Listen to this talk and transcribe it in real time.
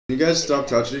You guys stop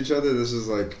touching each other? This is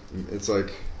like, it's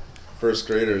like first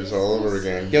graders all over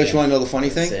again. You want to know the funny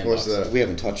thing? What's that? We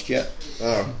haven't touched yet.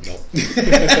 Oh. Nope. You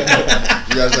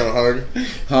guys gonna hug?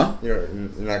 Huh? You're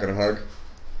not gonna hug?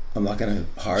 I'm not going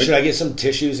to hard. Should I get some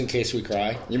tissues in case we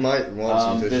cry? You might want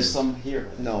some tissues. There's some here.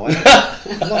 No, I'm not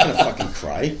going to fucking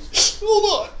cry.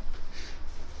 Hold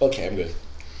on. Okay, I'm good.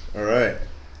 All right.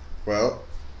 Well,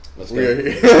 Let's we are go.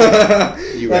 here.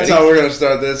 You That's ready? how we're gonna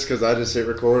start this because I just hit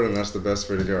record and that's the best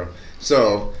way to go.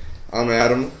 So, I'm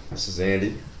Adam. This is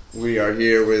Andy. We are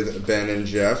here with Ben and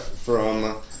Jeff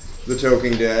from The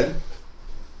Talking Dead.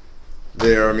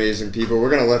 They are amazing people. We're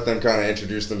going to let them kind of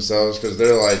introduce themselves because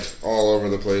they're like all over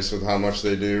the place with how much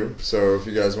they do. So if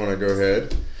you guys want to go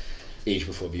ahead. Age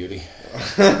before beauty.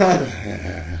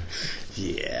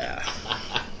 Yeah.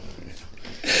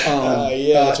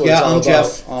 That's what it's all I'm about.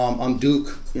 Jeff. I'm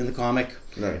Duke in the comic.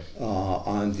 Nice.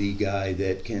 I'm the guy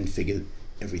that can figure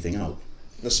everything out.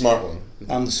 The smart one.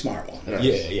 I'm the smart one. Nice.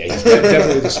 Yeah, he's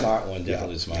definitely the smart one.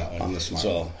 Definitely the smart one. I'm the smart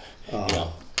one.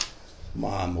 So,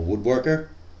 I'm a woodworker.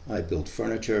 I build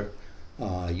furniture.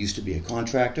 Used to be a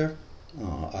contractor.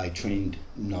 I trained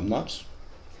numbnuts.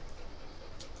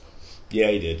 yeah,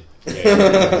 he did.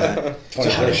 Yeah, So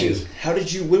how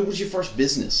did you? What was your first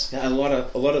business? A lot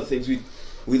of the things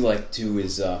we like to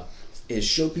is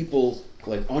show people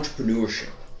like entrepreneurship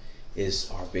is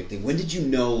our big thing. When did you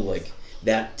know like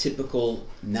that typical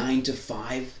 9 to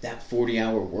 5, that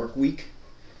 40-hour work week?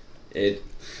 It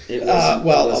wasn't, Well, it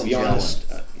I'll wasn't be gelling.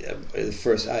 honest.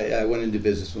 First, I went into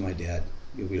business with my dad.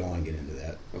 We don't want to get into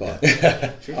that, but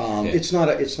it's not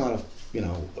a.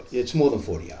 It's more than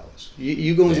 40 hours.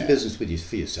 You go into business with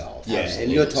for yourself, Yeah,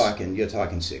 and you're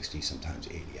talking 60, sometimes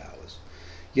 80 hours.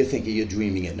 You're thinking, you're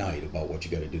dreaming at night about what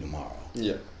you got to do tomorrow.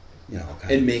 Yeah.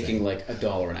 Kind And of making thing. like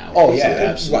 $1 an hour. Oh yeah,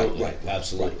 absolutely, Right.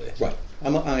 absolutely. Right.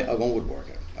 I'm a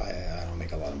woodworker. I don't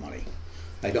make a lot of money.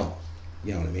 I don't.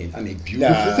 You know what I mean? I make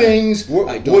beautiful things.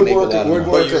 I don't make a lot of money.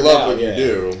 But you love what Yeah. you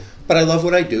do. But I love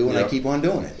what I do, and I Yeah. keep on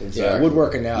doing it. Yeah,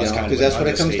 woodworking now You is know, kind of because that's what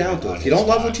it comes down to. If you don't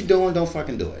love what you're doing, don't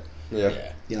fucking do it. Yeah.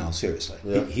 You know, seriously.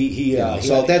 Yeah. He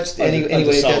So that's anyway.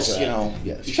 undersells That's that.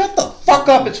 Yeah. Shut the fuck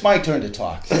up! It's my turn to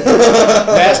talk.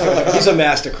 He's a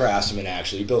master craftsman.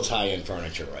 Actually, he builds high-end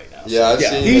furniture right now. Yeah, I've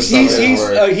seen He's some of his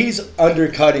work. he's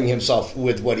undercutting himself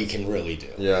with what he can really do.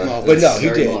 Yeah. Well, But no, It's he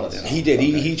very did. modest. He did.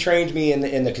 He trained me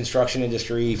in the construction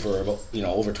industry for about,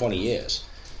 over 20 years,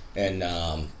 and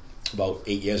about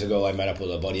 8 years ago, I met up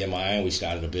with a buddy of mine. We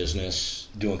started a business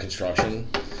doing construction,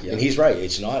 and he's right.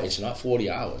 It's not 40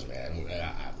 hours, man.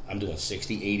 I'm doing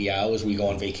 60, 80 hours. We go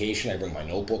on vacation. I bring my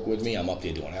notebook with me. I'm up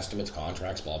there doing estimates,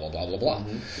 contracts, blah blah blah blah blah.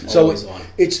 So Always on.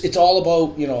 it's all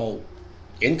about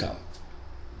income,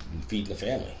 feeding the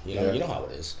family. You Yeah. know how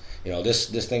it is.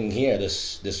 This thing here,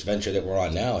 this venture that we're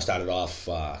on now, started off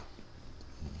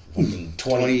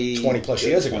 20 plus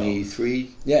years ago. 23.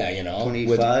 Yeah,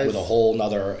 25. with a whole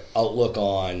nother outlook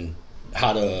on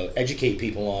how to educate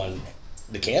people on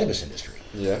the cannabis industry.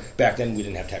 Yeah. Back then, we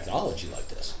didn't have technology like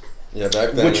this. Yeah,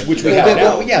 back then. Which we Yeah, have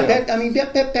now.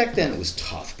 back then it was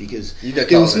tough because You get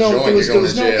there caught was in a no joint, there was, you're there going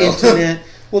was to no jail. internet.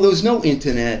 Well, there was no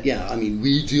internet. Yeah, I mean,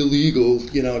 weed's illegal.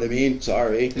 You know what I mean?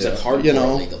 Sorry. It's like hardcore You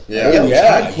know? illegal. Yeah. it was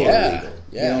Yeah, hardcore yeah, illegal.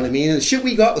 yeah. You know what I mean? And the shit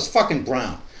we got was fucking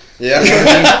brown. Yeah.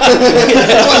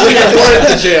 Wasn't worth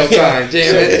the jail time,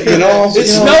 damn it. You know? It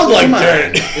smelled like come on.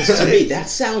 dirt. To me, that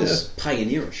sounds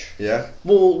pioneerish. Yeah.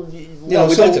 Well, we'd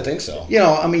so- like to think so. You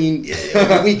know, I mean,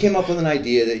 we came up with an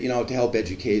idea that to help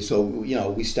educate. So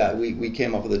we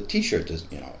came up with a T-shirt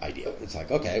idea. It's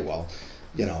like, okay, well,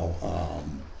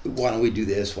 why don't we do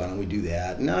this? Why don't we do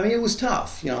that? And I mean, it was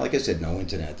tough. Like I said, no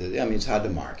internet. I mean, it's hard to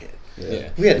market. Yeah.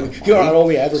 We had no You're money. on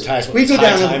only advertisement. We go High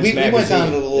down. Times We went down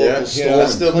to the magazine. local Yeah, store.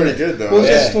 that's in still pretty Plymouth. good, though. What was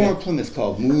Yeah. that store in Plymouth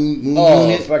called? Moon Oh,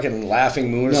 Unit? fucking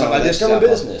Laughing Moon or No, something. They're that's still in Apple.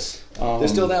 business. They're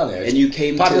still down there. And you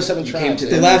came Part of the to Seven you Tribes. came to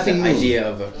The them Laughing with the Moon. idea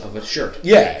of a shirt.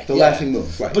 Yeah, The Laughing Moon,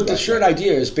 right. But the right, shirt right.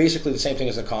 idea is basically the same thing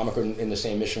as the comic in the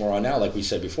same mission we're on now, like we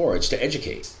said before. It's to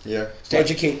educate. Yeah. It's to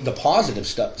educate the positive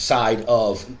side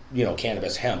of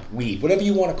cannabis, hemp, weed, whatever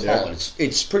you want to call Yeah. it.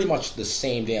 It's pretty much the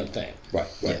same damn thing. Right.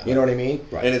 You know what I mean?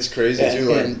 Right. And it's crazy, Yeah. too.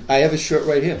 Like, And I have a shirt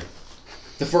right here.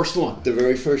 The first one. The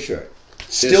very first shirt.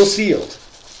 Still sealed.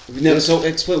 No, so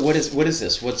explain what is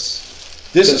this?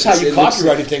 This is how you it looks-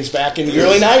 copyrighted things back in the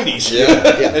early '90s.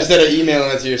 yeah. Instead of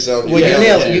emailing it to yourself, Well, you mail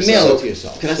mail to it yourself. to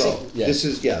yourself. Can I So, see? Yeah. This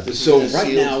is So is right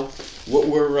sealed. now, what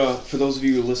we're for those of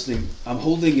you who are listening, I'm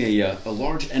holding a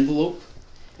large envelope,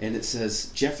 and it says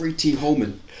Jeffrey T.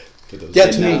 Homan.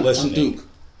 That's me. And, I'm Duke.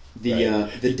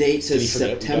 The date says he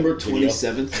forget September the video?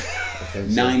 27th,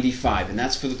 95, and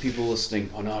that's for the people listening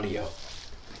on audio.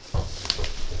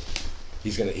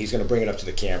 He's gonna bring it up to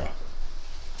the camera.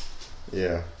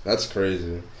 Yeah, that's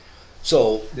crazy.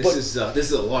 So This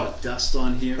is a lot of dust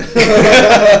on here.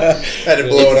 Had to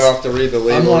blow it off to read the I'm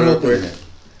label not real opening quick. it.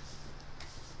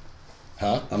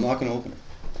 huh? I'm not going to open it.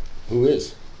 Who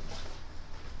is?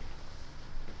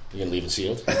 You gonna leave it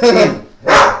sealed?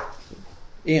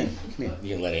 Ian, come here.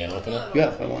 You gonna let Ann open it?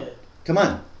 Yeah, I want it. Come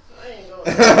on.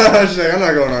 She's like, I'm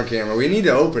not going on camera. We need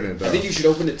to open it though. I think you should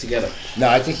open it together. No,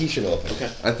 I think he should open it.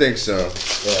 Okay. I think so. Yeah.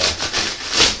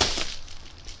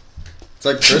 It's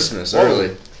like Christmas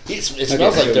early. It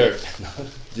smells like dirt.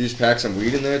 Do you just pack some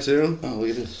weed in there too? Oh,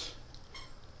 look at this.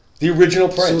 The original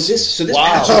Prince. So this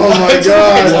wow. Oh my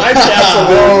god!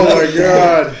 Oh my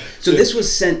god! So this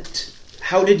was sent.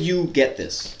 How did you get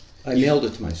this? I mailed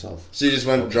it to myself. So you just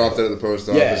went and dropped it at the post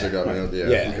office Yeah. and got mailed? Yeah.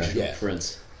 Yeah. Okay. Yeah.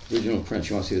 Prince. Original print.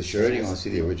 You want to see the shirt or you want to see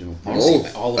the original I print? wanna Oh.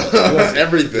 see all of it.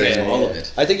 Everything. Yeah, all of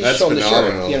it. I think you should That's show them the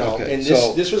phenomenal. shirt. You know, Okay, and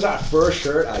so- this was our first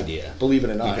shirt idea. Believe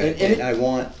it or not. Okay. And And I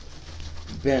want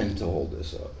Ben to hold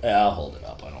this up. yeah, I'll hold it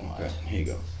up. I don't mind. Okay, here you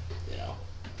go. You know.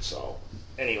 So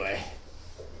anyway.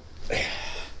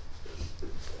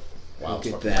 Wow, Look it's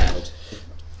at fucking that. wild.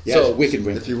 Yeah, So, it's wicked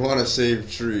ring. If you want to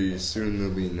save trees, soon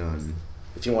there'll be none.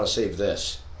 If you want to save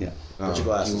this, Yeah, put your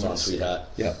glasses on, sweetheart.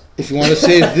 yeah. If you want to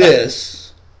save this,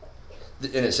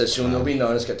 And it says soon there'll be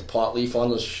none. It's got the pot leaf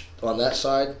on on that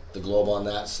side, the globe on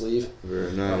that sleeve. Very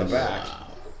On the nice. back,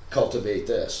 cultivate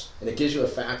this, and it gives you a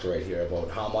fact right here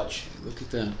about how much Look at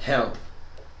that. hemp.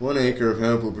 1 acre of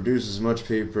hemp will produce as much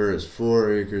paper as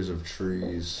 4 acres of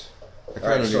trees. I All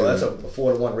right, kinda so knew that's that. a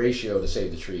 4-to-1 ratio to save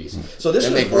the trees. So this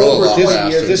And was they grow a over lot 20 faster,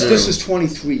 years this ago. this is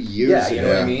 23 years Yeah, ago. you know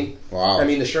what I Yeah. mean. Wow. I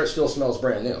mean, the shirt still smells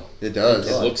brand new. It does.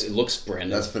 It looks brand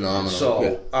new. That's phenomenal.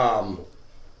 So,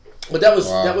 but that was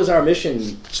Wow. that was our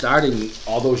mission starting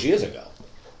all those years ago.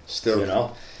 Still, You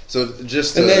know. So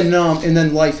just And to,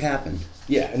 then life happened.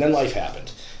 Yeah, and then life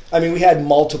happened. I mean, we had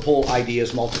multiple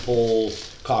ideas, multiple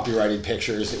copyrighted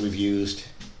pictures that we've used.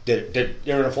 They're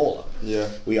in a folder. yeah.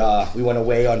 We went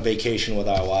away on vacation with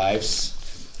our wives,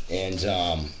 and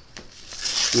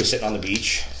we were sitting on the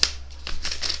beach,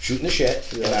 shooting the shit.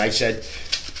 And I said,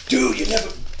 "Dude, you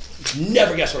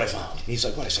never guess what I found." And he's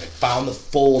like, "What?" I said, "I found the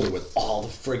folder with all the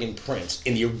friggin' prints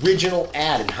in the original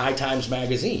ad in High Times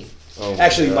magazine." Oh my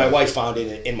Actually, God. my wife found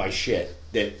it in my shit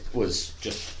that was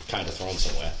just kind of thrown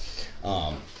somewhere.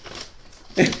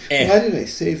 And Why did I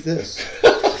save this?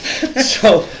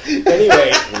 so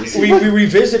anyway, we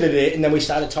revisited it, and then we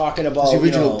started talking about The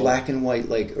original you know, black and white,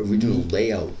 like original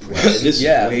layout. This is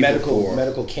yeah, way medical before.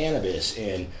 medical cannabis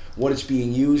and what it's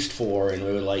being used for, and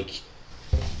we were like,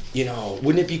 you know,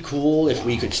 wouldn't it be cool if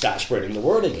we could start spreading the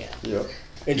word again? Yep.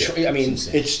 And I mean,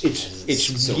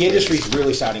 it's so the industry's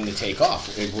really starting to take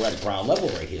off. We're at ground level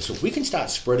right here, so if we can start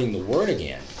spreading the word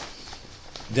again,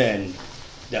 then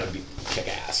that would be kick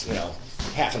ass. You know,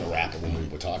 half in a rapper when we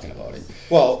were talking about it.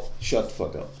 Well, shut the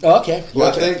fuck up. Oh, okay. Well,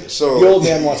 I think so. The old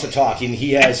man wants to talk, and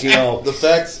he has, you know. The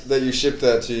fact that you shipped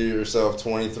that to yourself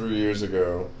 23 years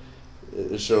ago,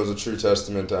 it shows a true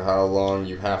testament to how long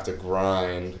you have to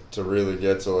grind to really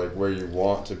get to like where you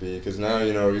want to be. Because now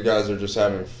you know you guys are just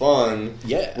having fun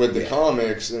Yeah, with the yeah.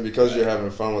 comics, and because you're having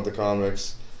fun with the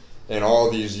comics, and all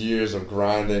these years of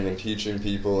grinding and teaching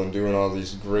people and doing all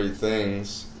these great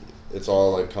things, it's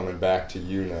all like coming back to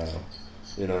you now.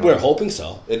 You know, We're hoping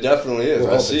so. it definitely is. We're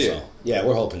I hoping see so. it. Yeah,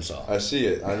 we're hoping so. I see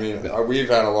it. I mean, we've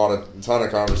had a ton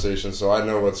of conversations, so I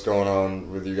know what's going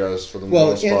on with you guys for the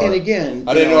Well, most part. and again,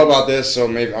 I didn't know about this, so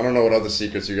maybe I don't know what other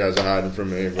secrets you guys are hiding from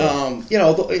me. But you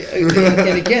know,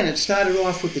 and again, it started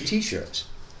off with the T-shirts.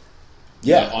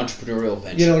 Yeah. Entrepreneurial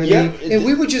venture. You know what I Yeah, mean? And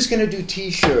we were just going to do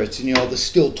T-shirts, and you know, the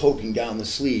still toking down the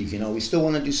sleeve. You know, we still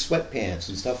want to do sweatpants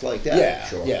and stuff like that. Yeah,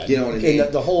 Sure. yeah. You know what I And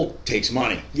mean? the whole, Takes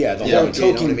money. yeah, the You know, whole you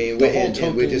token. know what I mean? The We're, whole and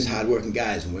token. we're just hardworking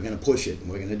guys, and we're going to push it, and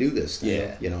we're going to do this thing.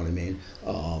 Yeah. You know what I mean?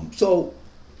 So,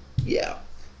 yeah.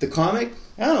 The comic,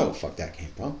 I don't know where the fuck that came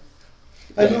from.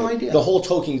 I have no idea. The whole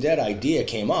Talking Dead idea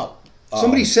came up.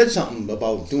 Somebody said something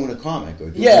about doing a comic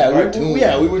or doing Yeah, a cartoon. we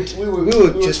were we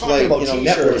were just talking like, about you know,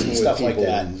 T-shirts networking and with stuff people, like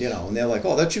that. and, you know, and they're like,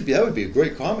 oh, that would be a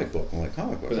great comic book. I'm like,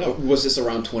 comic book? No, Was this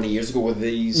around 20 years ago? Were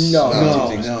these? No,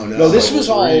 no. this Like was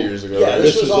all. 3 years ago, Yeah, right?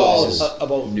 this This was was all all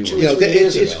about newer. 2 You know, or 3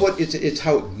 years it's ago. what it's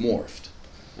how it morphed.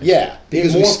 Yeah,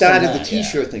 Because it we morphed from started that, the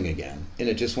T-shirt thing again, and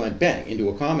it just went bang into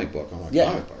a comic book. I'm like, Yeah.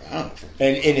 comic book? I don't know.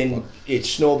 And it's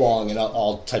snowballing in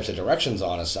all types of directions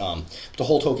on us. The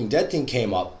whole Talking Dead thing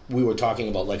came up. We were talking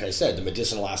about, like I said, the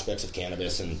medicinal aspects of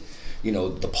cannabis and, you know,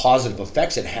 the positive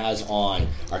effects it has on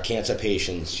our cancer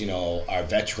patients, you know, our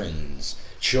veterans,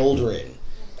 children.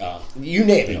 You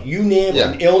name it. You name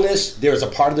Yeah. an illness, there's a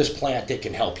part of this plant that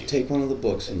can help you. Take one of the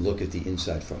books and look at the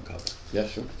inside front cover. Yeah,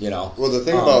 sure. You know? Well, the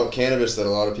thing about cannabis that a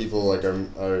lot of people like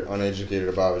are uneducated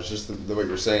about is just the what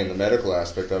you're saying, the medical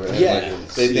aspect of it. And Yeah.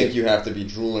 like, they think you have to be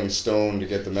drooling stone to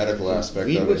get the medical aspect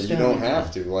Weed of was it. You down don't there.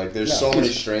 have to. Like, there's No. so many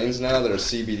strains now that are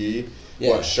CBD.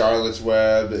 Yeah. What, Charlotte's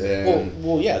Web and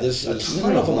Well, yeah, there's a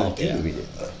ton of them out there.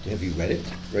 Have you read it?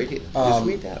 Right here. Just Um,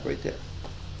 read that right there.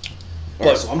 All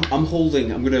right, so I'm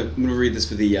holding. I'm gonna read this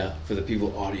for the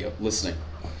people audio listening.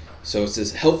 So it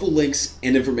says helpful links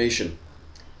and information.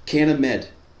 CannaMed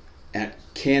at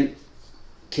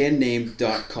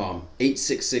canname.com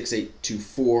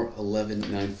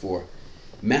 866-824-1194.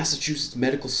 Massachusetts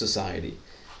Medical Society,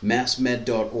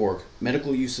 massmed.org,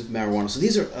 medical use of marijuana. So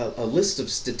these are a list of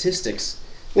statistics.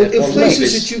 Well, that in are places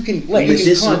links. that you can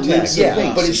Medicinal contact. links Yeah,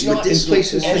 and but links. it's not in Medicinal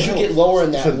places as you for- get lower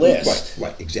in that for- list.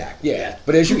 Right, exactly. Yeah,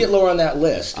 but as you get lower on that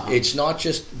list, it's not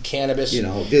just cannabis. You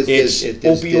know, it's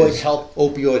opioid help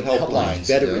opioid helplines, helplines,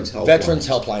 veterans helplines, veterans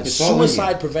helplines, It's all in suicide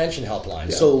here. prevention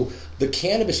helplines. Yeah. So the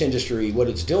cannabis industry, what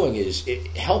it's doing is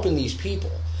helping these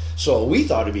people. So we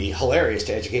thought it'd be hilarious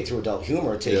to educate through adult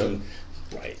humor, taking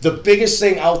the biggest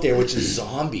thing out there, which is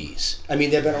zombies. I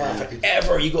mean, they've been around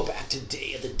forever. You go back to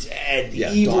Day of the Dead, the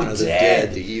Evil Dawn of the Dead,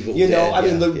 Dead, the Evil You know, Dead, I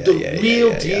mean, yeah, the yeah,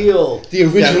 real yeah. deal. The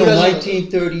original Yeah, who doesn't-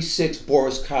 1936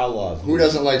 Boris Karloff. who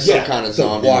doesn't like some Yeah, kind of The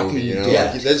zombie Walking movie? You know,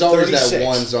 Dead. like, there's always that 36,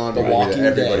 one zombie The movie Walking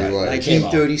that everybody Dead. likes. came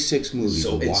out. 1936 movie,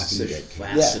 So The it's Walking Dead.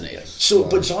 fascinating. So,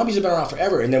 but zombies have been around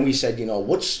forever, and then we said, you know,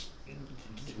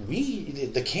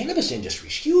 the cannabis industry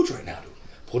is huge right now, dude.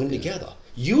 Put them together.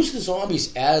 Use the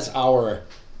zombies as our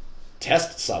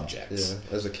test subjects.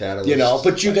 Yeah, as a catalyst. You know,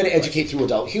 but you're going to educate through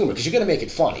adult humor because you're going to make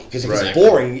it funny. Because if Right. it's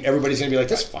boring, everybody's going to be like,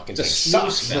 "This fucking thing It's a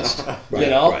sucks." snooze fest. You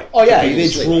know? right. Oh yeah, they're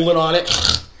Completely. drooling on it.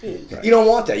 You don't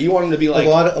want that. You want them to be like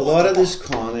a lot of this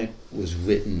comic was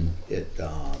written at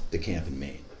the camp in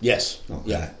Maine. Yes. Okay.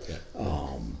 Yeah.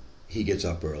 He gets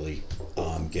up early.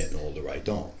 I'm getting older. I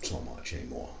don't so much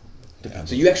anymore.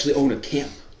 Depends So on- you actually own a camp.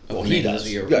 Well, he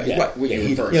does. You're, Yeah, yeah. right. What Yeah, you he-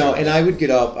 refer You know, to. and I would get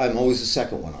up. I'm always the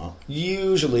second one up.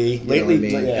 Usually, You know lately, what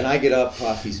I mean? yeah. And I get up,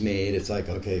 coffee's made. It's like,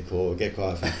 okay, cool, get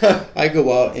coffee. I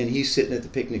go out, and he's sitting at the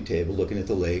picnic table looking at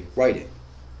the lake, writing.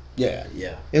 yeah.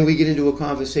 Yeah. And we get into a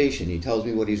conversation. He tells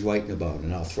me what he's writing about,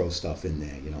 and I'll throw stuff in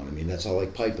there. You know what I mean? That's how,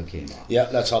 like, Piper came up. Yeah,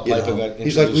 that's how You Piper know? got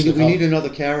He's like, we introduced to need another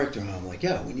character. And I'm like,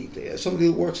 yeah, we need somebody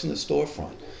that works in the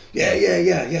storefront.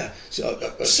 Yeah. So,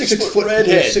 6 foot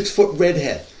redhead. 6 foot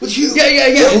redhead. With you.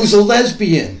 Yeah. Who's a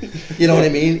lesbian? You know what I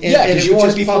mean? And, Yeah, and because it you would want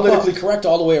just to be pop up, politically correct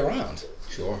all the way around.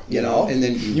 Sure. you know, and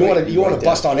then You want to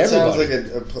bust on It sounds everybody.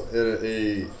 like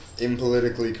a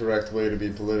impolitically correct way to be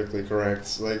politically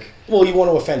correct. Like, Well, you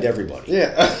want to offend everybody.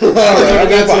 yeah. That's what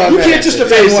I You meant. can't just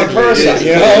offend one Basically, person.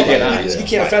 yeah. You know, Yeah. you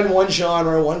can't offend one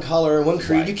genre, one color, one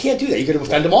creed. Right. You can't do that. You got to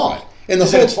offend them all. And the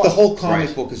Because then it's fun. whole comic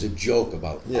Right. book is a joke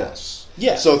about Yeah. us.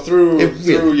 Yeah. So through It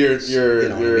really your is, you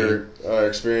know what I your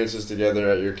experiences together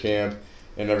at your camp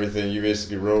and everything, you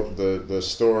basically wrote the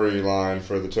storyline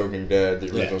for the Toking Dead, the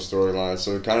original storyline.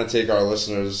 So kind of take our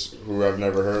listeners who have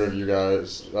never heard of you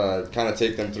guys, kind of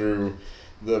take them through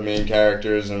the main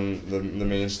characters and the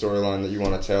main storyline that you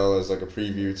want to tell as like a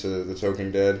preview to the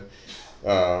Toking Dead.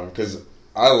 Because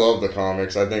I love the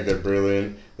comics. I think they're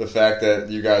brilliant. The fact that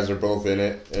you guys are both in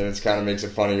it, and it kind of makes it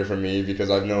funnier for me because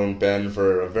I've known Ben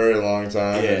for a very long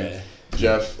time, and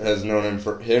Jeff has known him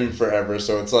forever.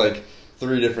 So it's like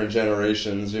 3 different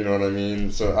generations. You know what I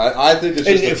mean? So I think it's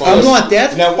just And a if fun. I'm not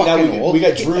that Now fucking old. we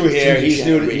got Drew here. He's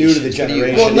new to the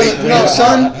generation. Well, no,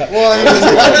 son. Well,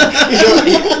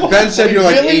 I mean, Ben said you're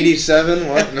like Really? 87.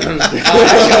 What?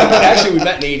 Actually, we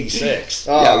met in '86.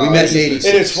 Yeah, we met in 86.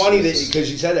 And it's funny that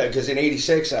because you said that because in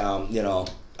 '86, you know,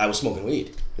 I was smoking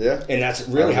weed, Yeah. and that's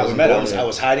really I how we wasn't met. born yet. I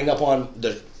was hiding up on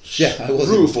the I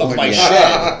wasn't roof of born my yet.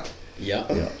 shed.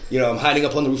 Yeah. You know, I'm hiding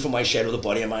up on the roof of my shed with a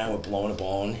buddy of mine. We're blowing a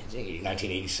bone.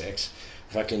 1986.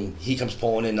 Fucking, he comes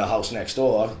pulling in the house next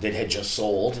door that had just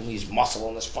sold, and he's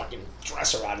muscling this fucking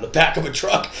dresser out of the back of a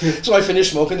truck. So I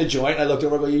finished smoking the joint, and I looked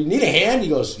over and I go, "You need a hand?" He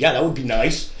goes, "Yeah, that would be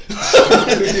nice."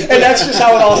 And that's just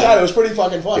how it all started. It was pretty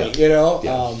fucking funny, you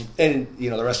know? And, you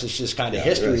know, the rest is just kind of the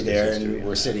history rest is there, history, and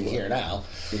we're sitting here now.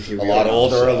 Here A we lot are.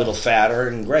 older, a little fatter,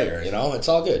 and grayer, you know? It's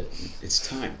all good. It's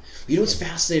time. You know what's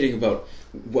fascinating about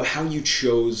how you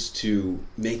chose to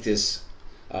make this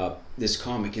this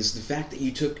comic is the fact that you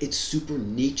took it's super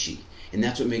niche, and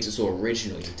that's what makes it so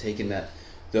original. You're taking the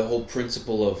whole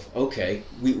principle of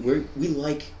we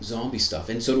like zombie stuff,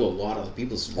 and so do a lot of other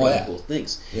people. It's really cool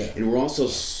things, and we're also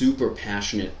super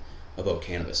passionate about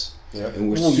cannabis. Yeah. And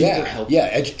we're Well, super helpful.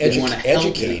 education. We want to help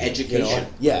in education. education.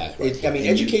 You know? Yeah, I mean,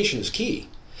 And education is key,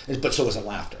 but so is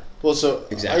laughter. Well, so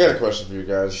Exactly. I got a question for you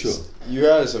guys. Sure. You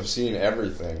guys have seen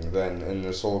everything then in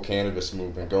this whole cannabis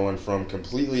movement, going from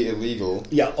completely illegal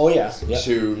Yeah. Oh yeah. Yeah.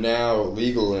 to now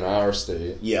legal in our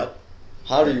state. Yep.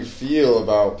 How do you feel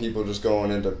about people just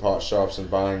going into pot shops and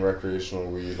buying recreational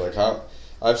weed? Like how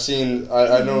I've seen,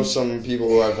 I know some people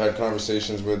who I've had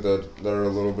conversations with that are a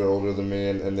little bit older than me,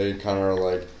 and they kind of are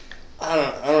like, I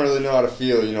don't really know how to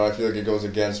feel. You know, I feel like it goes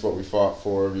against what we fought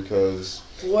for because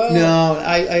Well, No,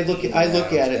 I look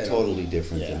at it totally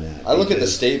different than that. I look at the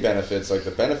because- state benefits, like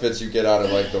the benefits you get out of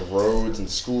like the roads and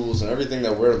schools and everything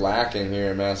that we're lacking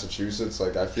here in Massachusetts.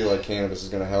 Like I feel like cannabis is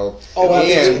going to help. Oh,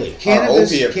 and absolutely. our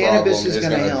Cannabis opiate is problem is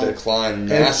gonna going help to decline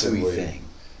massively. everything.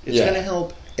 It's Yeah. going to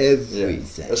help Yeah.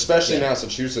 everything. Especially Yeah.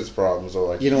 Massachusetts problems are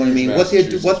like You know what I huge mean?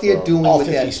 Massachusetts What they're problems. doing All with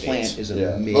 50 that states. plant is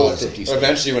Yeah. amazing. All 50 states.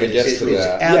 Eventually, when it gets to It's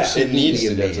that, absolutely it needs to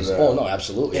get to amazing. that. Oh no,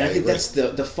 absolutely. And I think agree. that's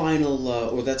the final,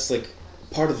 or that's like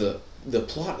part of the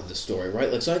plot of the story,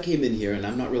 right? Like, so I came in here and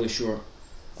I'm not really sure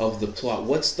of the plot.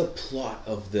 What's the plot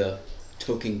of the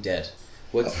Talking Dead?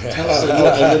 Tell us a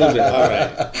little bit. All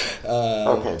right.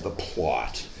 Okay, the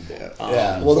plot.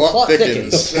 Yeah. Well, the plot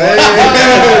thickens.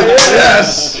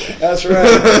 Yes. That's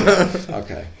right.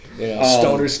 Okay. Yeah.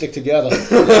 Stoners stick together.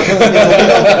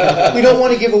 We don't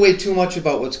want to give away too much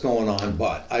about what's going on,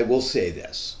 but I will say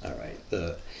this. All right.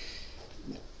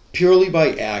 Purely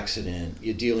by accident,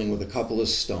 you're dealing with a couple of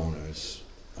stoners,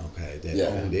 okay, that Yeah.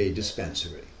 owned a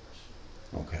dispensary.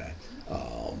 Okay.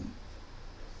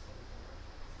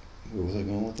 Where was I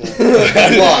going with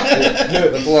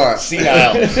that? The plot.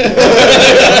 Senile.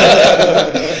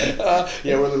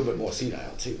 Yeah, we're a little bit more senile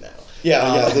too now.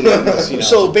 Yeah, a little bit more senile.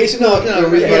 So basically, No,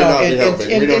 we you might know, not be and helping.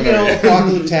 We you don't know know, yet.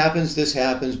 apocalypse happens, this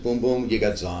happens, boom, boom, you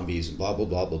got zombies and blah, blah,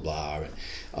 blah, blah, blah.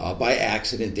 And, by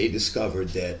accident, they discovered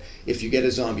that if you get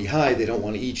a zombie high, they don't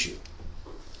want to eat you.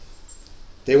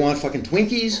 They want fucking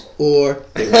Twinkies or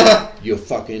they want your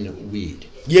fucking weed.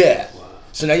 yeah.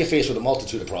 So now you're faced with a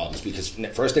multitude of problems because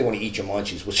first they want to eat your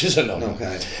munchies, which is a no-no.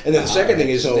 Okay. And then the second thing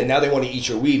is so- that now they want to eat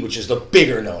your weed, which is the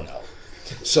bigger no-no.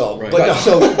 So, Right. but But no.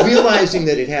 so realizing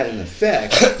that it had an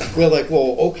effect, we're like,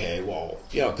 well, okay, well,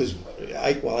 you know, because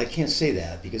I can't say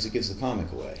that because it gives the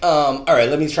comic away. All right,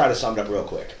 let me try to sum it up real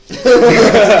quick.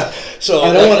 So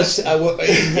I don't want to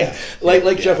say, yeah.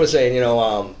 like Jeff was saying, you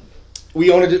know, we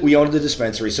owned the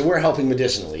dispensary, so we're helping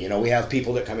medicinally. You know, we have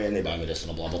people that come in, they buy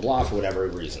medicinal, blah blah blah, for whatever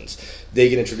reasons. They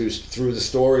get introduced through the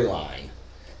storyline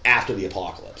after the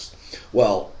apocalypse.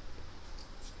 Well,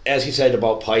 as he said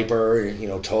about Piper, you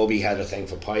know, Toby had a thing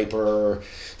for Piper.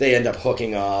 They end up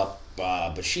hooking up,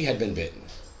 but she had been bitten.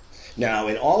 Now,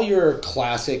 in all your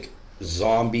classic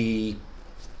zombie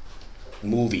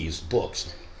movies,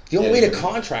 books, the only way to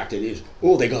contract it is,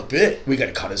 oh, they got bit. We got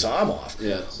to cut his arm off.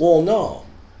 Yes. Well, no.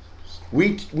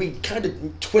 We kind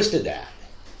of twisted that.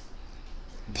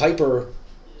 Piper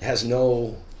has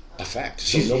no effect,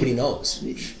 so nobody knows.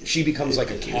 She becomes like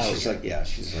a She's character. like, yeah,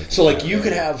 she's like. So, like, you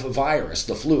could have a virus,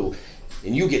 the flu,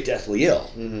 and you get deathly ill,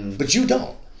 but you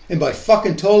don't. And by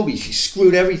fucking Toby, she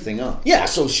screwed everything up. Yeah,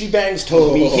 so she bangs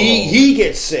Toby. He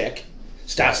gets sick,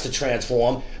 starts to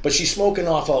transform, but she's smoking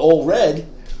off a old red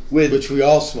with Which we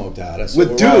all smoked out of. So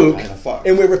with we're all Duke, kinda fucked.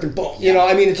 and we're ripping boom. You know,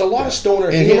 I mean, it's a lot of stoner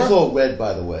And humor. here's Old Red,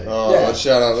 by the way. Oh, Yeah. let's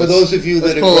shout out. For those of you that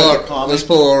let's have pull read the up- comic- let's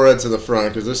pull All Red to the front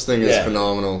because this thing is Yeah.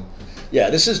 phenomenal. Yeah,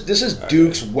 this is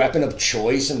Duke's weapon of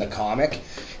choice in the comic,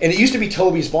 and it used to be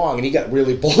Toby's bong, and he got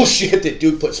really bullshit that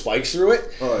Duke put spikes through it.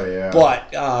 Oh yeah.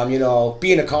 But you know,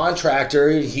 being a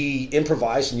contractor, he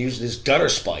improvised and used his gutter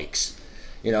spikes.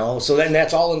 You know, so then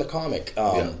that's all in the comic.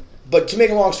 But to make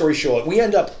a long story short, we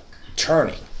end up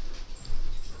turning.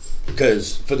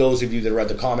 Because for those of you that read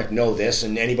the comic know this,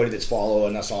 and anybody that's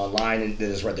following us online and that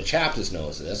has read the chapters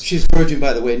knows this. She's virgin,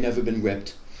 by the way, never been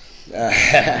ripped.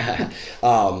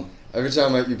 Every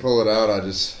time you pull it out,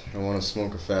 I want to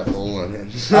smoke a fat bowl on it.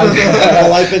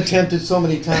 Well, I've been tempted so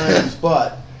many times,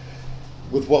 but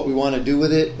with what we want to do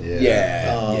with it,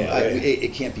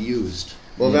 it can't be used.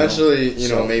 Well, eventually, you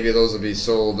know, So- maybe those will be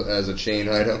sold as a chain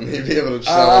item. Maybe able to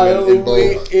sell them in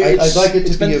bulk. I'd like it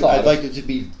it's to been be. thought I'd of. like it to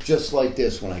be just like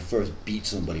this when I first beat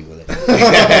somebody with it.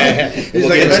 He's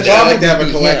like, get into eventually, I'd like to have a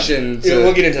that. collection Yeah,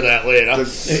 we'll to, get into that later.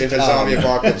 if a zombie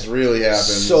apocalypse really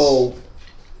happens. So,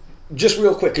 just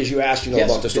real quick, because you asked, you know, Yes,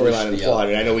 about the finish storyline and the the, plot,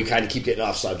 and I know we kind of keep getting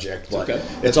off subject, but okay.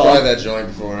 it's all Try that joint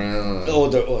before. I don't know. or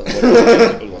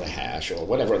the hash or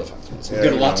whatever the fuck it is. Yeah, We've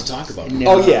got a you lot know. to talk about.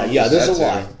 Oh yeah, there's a That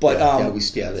lot, too. but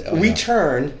we yeah.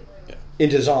 turn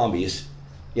into zombies,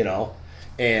 you know,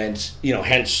 and you know,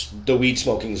 hence the weed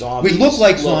smoking We zombies. look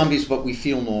like zombies, but we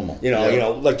feel normal. you know, Yeah.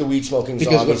 like the weed smoking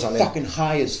Because zombies we're on there. fucking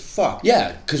high as fuck.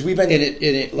 Yeah, because we've been And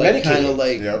it like medicated. kind of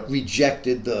like Yep.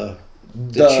 rejected the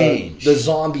the change. The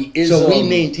zombie-ism. So we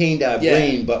maintained our Yeah.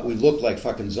 brain, but we looked like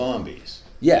fucking zombies.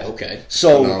 Yeah. Okay.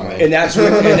 So, Phenomenal. and that's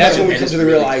when we That come is to the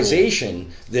really cool.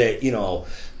 realization that,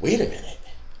 wait a minute.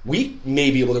 We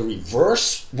may be able to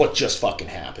reverse what just fucking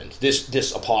happened.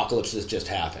 This apocalypse that just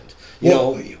happened.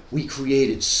 We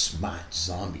created smart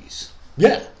zombies.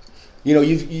 Yeah.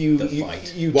 You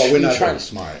fight. Well, we're not try very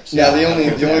smart. So Yeah, the only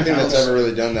thing that's ever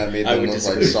really done that made I them would look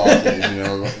like disagree.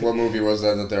 softies. What movie was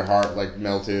that their heart like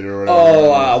melted or whatever?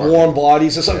 Oh, Warm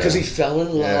Bodies or something because Yeah. he fell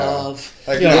in Yeah. love.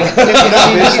 Like, they're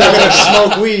gonna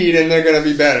smoke weed and they're gonna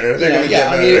be better. They're gonna get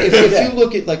I better. mean, if you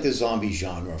look at like the zombie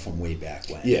genre from way back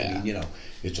when, Yeah. I mean,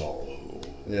 it's all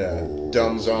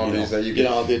dumb zombies that you can.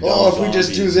 they're dumb Oh, if we just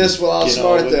do zombies, this, we'll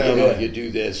outsmart them. You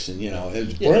do this, and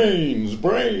it's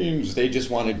brains. They just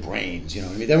wanted brains. You know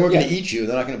what I mean? They weren't going to eat you.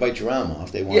 They're not going to bite your arm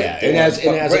off. They wanted. Yeah, they and wanted as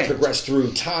fucking it brains. progressed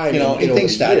through time, And over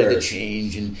things the started to years,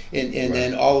 change, and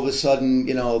then all of a sudden,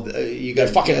 you got They're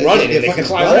fucking running and they fucking can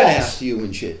climb running walls. after you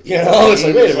and shit. it's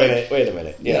like, wait a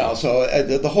minute. So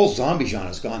the whole zombie genre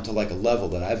has gone to like a level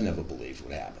that I've never believed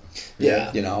would happen.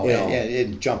 Yeah.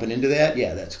 And jumping into that,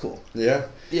 that's cool. Yeah.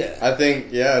 Yeah. I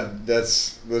think,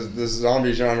 that's the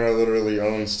zombie genre literally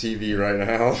owns TV right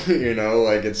now.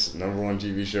 Like its #1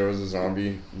 TV show is a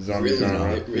zombie Really,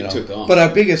 genre. it took off. But our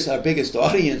biggest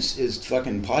audience is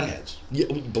fucking potheads,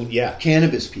 Yeah.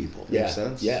 cannabis people. Yeah. Makes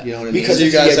sense. Yeah. You know what I mean? Because you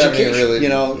it's guys the haven't education. really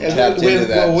tapped we're- into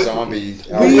that we're- zombie.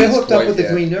 We're audience hooked up quite with the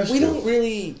yet. Green Nurse We Group. don't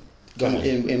really. Go ahead.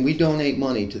 And we donate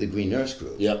money to the Green Nurse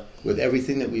Group. Yep. With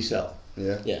everything that we sell.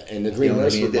 Yeah. Yeah, and the You Green know what I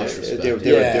Nurse mean? with They're, much respect.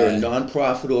 they're a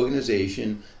non-profit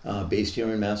organization based here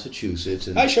in Massachusetts.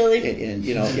 And, Hi, Sherry. And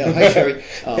hi, Sherry.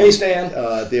 Hey, Stan.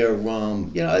 They're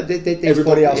they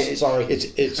Everybody else, sorry.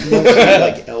 It's mostly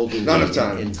like elderly None of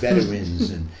time. and veterans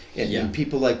and Yeah.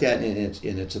 people like that,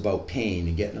 and it's about pain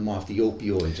and getting them off the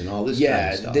opioids and all this kind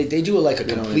Yeah, of stuff. they do like a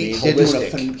You know what I mean? complete They're doing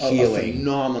holistic a healing.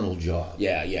 phenomenal job.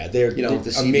 Yeah, they're The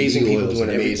CBD amazing people oils doing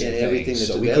and amazing everything things.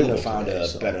 that's So we couldn't have available found today, a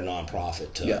so. better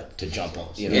nonprofit to jump on.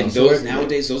 and so those we're-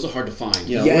 nowadays, those are hard to find.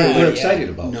 You know, Yeah, we're yeah. excited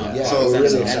about No, that. Yeah, So we're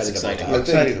really really that's excited about exciting. that. We're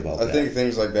excited about I that. think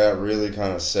things like that really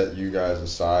kind of set you guys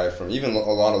aside from even a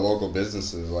lot of local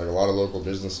businesses. Like a lot of local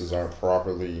businesses aren't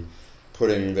properly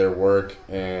putting their work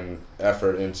and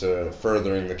effort into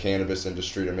furthering the cannabis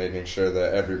industry to making sure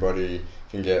that everybody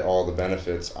can get all the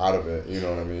benefits out of it. You know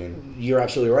what I mean? You're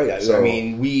absolutely right. I So-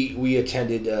 mean, we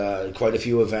attended quite a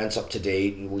few events up to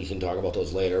date, and we can talk about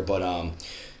those later. But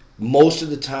most of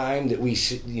the time that we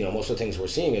see, most of the things we're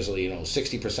seeing is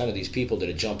 60% of these people that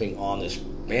are jumping on this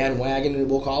bandwagon,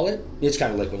 we'll call it. It's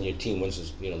kind of like when your team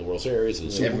wins, the World Series and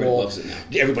the Super Everybody Bowl. loves it now.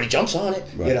 Everybody jumps on it.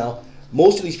 Right.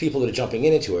 Most of these people that are jumping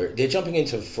into it, they're jumping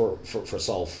into for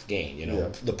self gain. Yeah.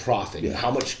 The profit. Yeah.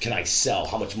 How much can I sell?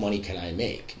 How much money can I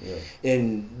make? Yeah.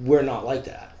 And we're not like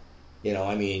that.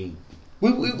 I mean. We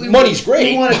Money's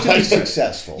great, We want it to be but-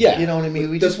 successful. Yeah. You know what I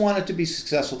mean? We just want it to be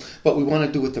successful, but we want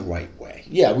to do it the right way.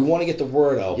 Yeah, we want to get the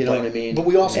word out. You know but, what I mean? But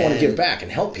we also want to And- give back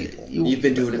and help people. You've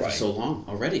been doing it for Right. so long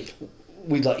already.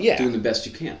 We'd like, Doing the best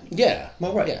you can. yeah.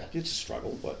 Well, right. Yeah. It's a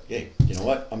struggle, but hey, you know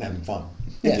what? I'm having fun.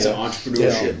 Yeah. It's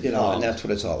entrepreneurship. And that's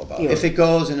what it's all about. You know- If it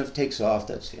goes and if it takes off,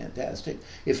 that's fantastic.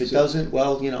 If it doesn't,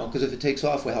 well, because if it takes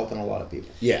off, we're helping a lot of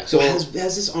people. Yeah. So has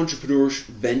this entrepreneur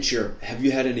venture, have you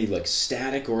had any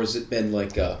static, or has it been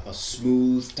like a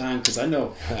smooth time? Because I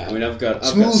know, I've got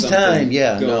Smooth something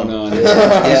going on.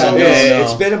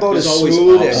 It's been about There's as always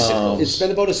smooth obstacles. as it's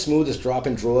been about as smooth as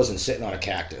dropping drawers and sitting on a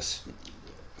cactus.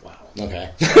 Wow. Okay.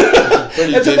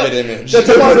 Pretty That's vivid about- image. That's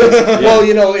about it.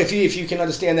 Well, if you can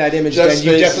understand that image, Jeff's then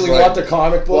you face definitely is like, want the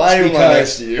comic books Why am I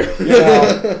next because to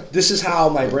you? this is how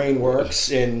my brain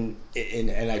works, and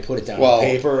I put it down Well, on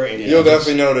paper. And You'll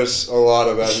definitely notice a lot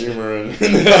of that humor in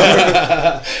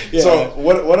the Yeah. So,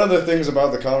 what other things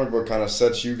about the comic book kind of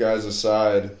sets you guys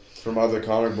aside from other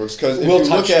comic books? Because if We'll you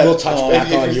touch- look at, we'll touch back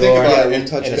if on you your- think about Yeah, it, we'll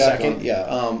touch in a back second. on.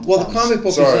 Yeah. Well, the comic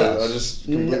book sorry, is I us. just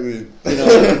completely.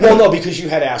 Well, no, because you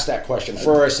had asked that question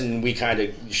first, and we kind of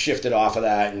shifted off of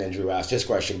that, and then Drew asked his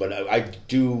question. But I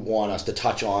do want us to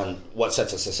touch on what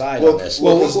sets us aside Well, on this.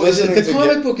 well, Well, was listening the to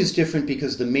comic get- book is different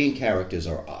because the main characters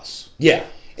are us. yeah,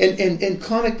 And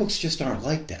comic books just aren't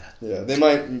like that. Yeah, they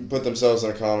might put themselves in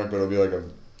a comic, but it'll be like a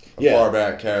Yeah. far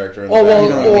back character. In the Oh, well, You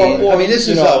know background. what I mean? or- I mean, this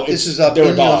you is know, up. This is up they're a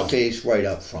in your dog. face, right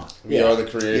up front. We Yeah. are the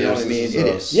creators. You know what I mean? This It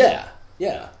us. is.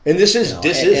 yeah, and this is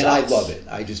And I us. love it.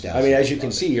 I just. I mean, as you can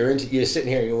absolutely see, you're sitting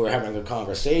here, and we're having a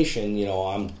conversation.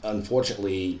 I'm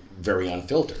unfortunately very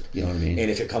unfiltered. You know what I mean? And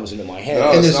if it comes into my head, No,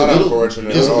 And it's there's not a little,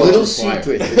 unfortunate there's at a all. little It's required.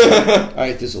 secret. All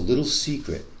right, there's a little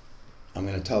secret. I'm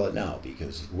going to tell it now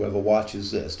because whoever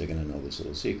watches this, they're going to know this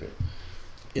little secret.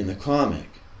 In the comic,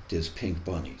 there's pink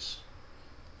bunnies.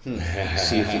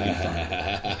 See if you can find it.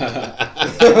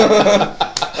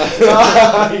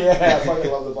 Yeah, I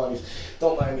fucking love the bunnies.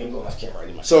 Don't mind me, I'm going off camera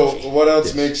anymore. So, what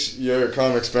else makes your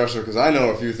comic special? Because I know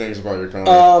a few things about your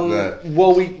comic.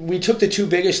 Well, we took the two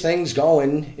biggest things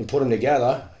going and put them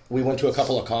together. We went to a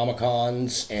couple of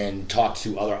Comic-Cons and talked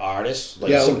to other artists,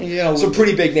 like some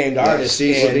pretty big named artists.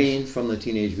 Steve Levine from the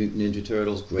Teenage Mutant Ninja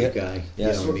Turtles, great guy. Yeah.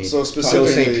 You know what I mean? So specifically,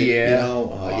 Joe St. Pierre.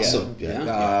 Awesome.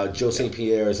 Joe St.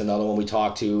 Pierre is another one we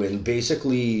talked to, and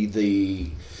basically the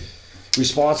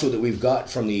response that we've got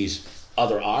from these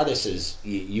other artists is,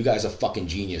 you guys are fucking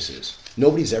geniuses.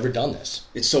 Nobody's ever done this.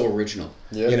 It's so original.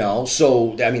 Yeah. You know,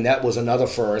 so I mean that was another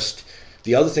first.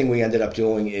 The other thing we ended up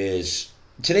doing is,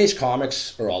 today's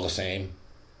comics are all the same.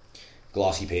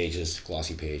 Glossy pages,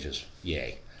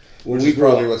 yay. Which is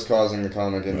probably what's causing the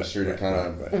comic industry to kind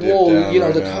of dip Well, down you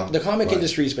know, right the comic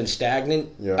industry's been stagnant.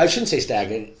 Yeah. I shouldn't say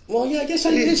stagnant. Well, yeah, I guess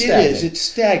it It is stagnant. is. It's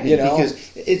stagnant, You know?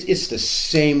 because it's the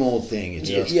same old thing.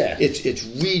 It's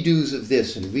redos of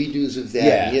this and redos of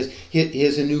that. Yeah.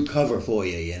 Here's a new cover for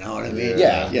you. You know what I mean?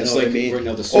 Yeah. You It's know like what I mean? right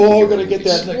now the Oh, we're superhero gonna get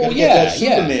movies. that. Well, Gonna yeah, get that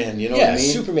Superman. You know yeah, what I mean?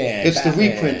 Superman. It's Batman,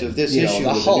 the reprint of this you know, issue the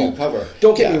with Hulk. the new cover.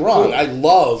 Don't get me Yeah, wrong. cool. I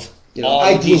love all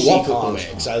I grew DC up with those comics.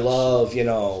 comics. I love, you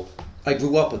know. I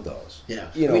grew up with those. Yeah,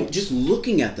 You I mean, know- just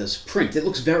looking at this print, it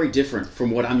looks very different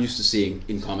from what I'm used to seeing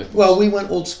in comic books. Well, we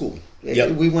went old school.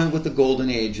 Yep. We went with the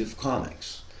golden age of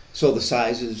comics. So the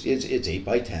size is it's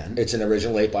 8x10. It's an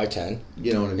original 8x10.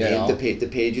 You know what I mean? You know. The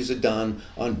pages are done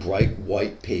on bright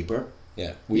white paper.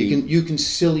 Yeah. You can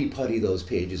silly putty those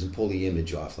pages and pull the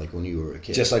image off like when you were a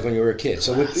kid. Just like when you were a kid.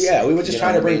 So we were just You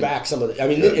trying know to what bring I mean? back some of the. I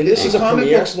mean, and this is a comic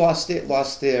premiere. books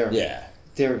lost their Yeah.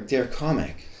 their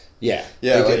comic. Yeah.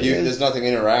 Yeah, Like, there's nothing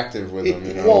interactive with them.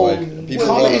 You know, well, like people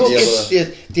comic want to be books- able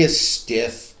to. They're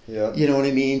stiff. Yeah. You know what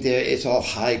I mean? It's all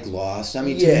high gloss. I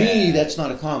mean, to Yeah. me, that's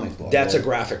not a comic book. That's a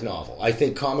graphic novel. I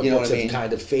think comic You know books what I mean? have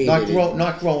kind of faded.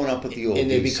 Not growing up with the old. and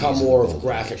they DCs become and more the of old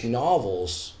graphic age.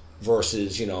 novels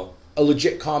versus, you know, a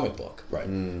legit comic book. Right.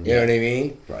 You know what I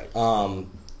mean? Right.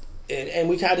 And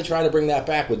we kind of try to bring that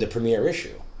back with the premiere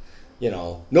issue. You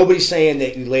know, nobody's saying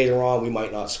that later on we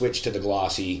might not switch to the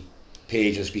glossy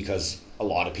pages because a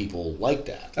lot of people like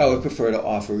that. I would prefer to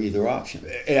offer either option.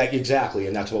 Exactly,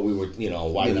 and that's what we were, you know,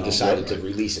 why You we know, decided right. to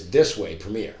release it this way,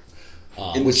 premiere.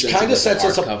 In the Which sense kind of of sets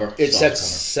us hardcover, up. It soft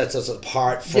sets us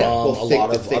apart from a thick,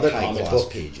 lot of thick other high comic gloss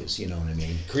book pages. You know what I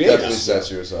mean? Definitely creators.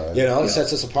 sets you aside. You know, it Yeah.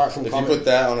 sets us apart from If you comic. put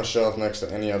that on a shelf next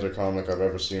to any other comic I've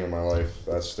ever seen in my life,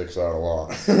 that sticks out a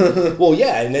lot. Well,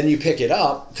 yeah, and then you pick it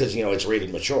up because you know it's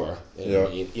rated mature. And Yeah.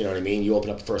 you know what I mean. You open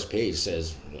up the first page, it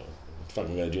says, you know, "What the fuck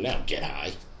am I gonna do now? Get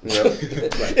high." Yeah.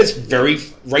 It's very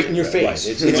right in your face. Right.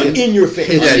 It's It's in your face.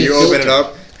 Yeah, you open it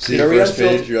up, see the Very first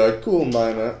unfiltered. page, you're like, cool, I'm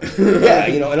buying that. Yeah,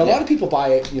 you know, and a lot of people buy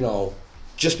it, you know,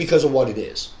 just because of what it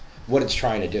is, what it's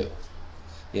trying to do.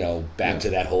 You know, back to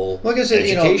that whole Like I said,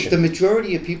 education. the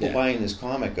majority of people Yeah. buying this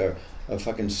comic are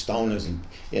fucking stoners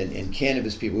and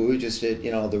cannabis people. We just did,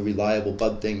 the reliable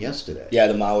bud thing yesterday. yeah,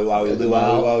 the Maui Wowie The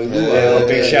Luau. Maui Wowie Yeah, Luau.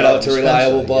 big shout out to Spencer,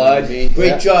 Reliable you know what I Bud. mean? Great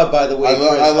Yeah. job, by the way. I Chris.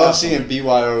 love Awesome. seeing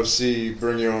BYOC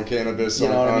bring your own cannabis You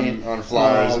know what I mean? on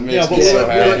flyers. It makes Yeah, but me we so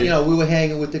were, happy. we were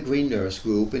hanging with the Green Nurse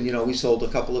Group, and we sold a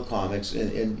couple of comics,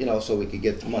 and so we could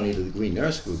get the money to the Green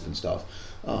Nurse Group and stuff.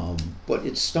 But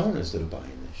it's stoners that are buying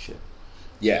this shit.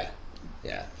 Yeah,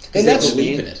 yeah, they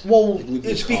believe in it. Well, They believe in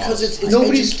it's the because cause. it's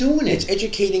Nobody's doing it. It's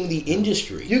educating the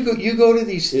industry. You go to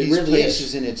these really places,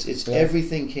 is. and it's Yeah.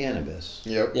 everything cannabis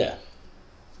Yep. Yeah.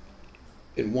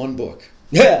 in one book.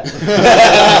 Yeah.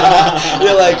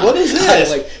 You're like, what is this?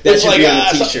 Like, that It's should be on a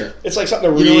so- t-shirt. It's like something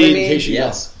to You read know what I in mean? case you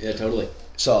Yes. Yeah, totally.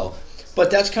 So, but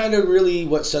that's kind of really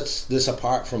what sets this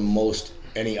apart from most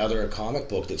any other comic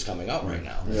book that's coming out right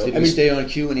now. Yep. Did we stay on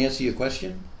cue and answer your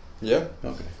question? Yeah,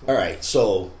 Okay. All right,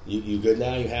 so you good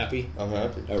now? You happy? I'm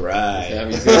happy. All right. Yeah, I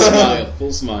mean, full smile.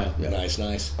 Full smile. Nice,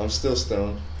 nice. I'm still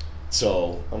stoned.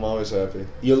 So I'm always happy.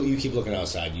 you keep looking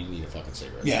outside. You need a fucking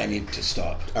cigarette. Yeah, I need to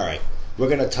stop. All right, we're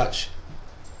gonna touch.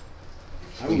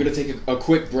 All right, we're going to take a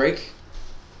quick break,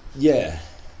 Yeah.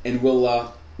 and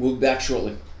we'll be back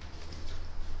shortly.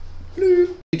 What are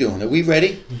you doing? Are we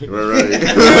ready? We're ready.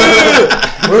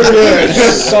 We're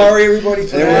good. Sorry, everybody,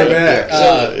 for And that.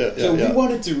 we're back. So we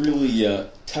wanted to really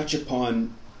touch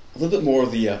upon a little bit more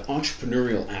of the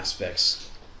entrepreneurial aspects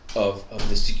of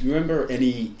this. Do you remember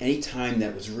any time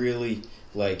that was really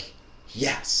like,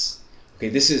 yes, okay,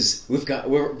 we've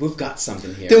got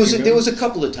something here? There Do was you there remember? was a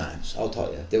couple of times. I'll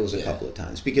tell you, there was a couple of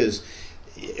times because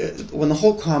when the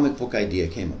whole comic book idea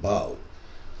came about,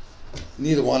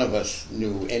 neither one of us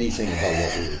knew anything about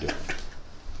what we were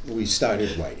doing. We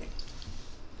started writing.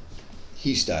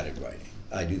 He started writing.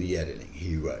 I do the editing.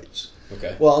 He writes.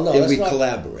 Okay. Well, no, And that's we not,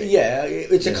 collaborate. Yeah,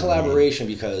 it's a You know what I mean? collaboration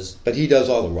because But he does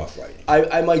all the rough writing.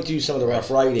 I might do some of the rough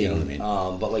writing, You know what I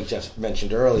mean? but like Jeff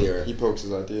mentioned earlier, He pokes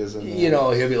his ideas in. you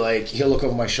know, he'll be like, he'll look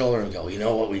over my shoulder and go, you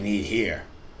know what we need here?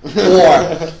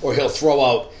 or he'll throw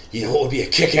out, you know what would be a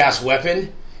kick-ass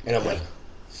weapon? And I'm like,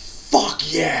 fuck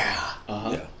yeah,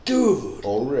 dude.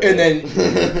 All right. And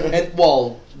then,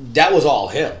 well, that was all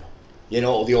him. You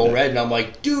know, the old red, and I'm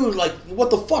like, dude, like, what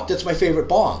the fuck? That's my favorite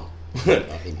bong. Not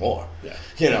anymore. Yeah.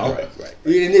 You know? Right.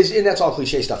 And that's all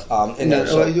cliche stuff. And then,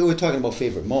 so, you were talking about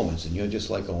favorite moments, and you're just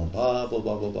like going blah blah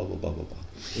blah blah blah blah blah blah.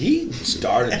 he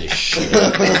started this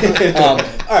shit. All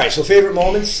right, so favorite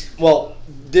moments. Well,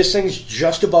 this thing's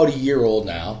just about a year old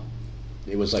now.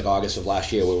 It was like August of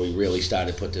last year where we really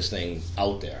started to put this thing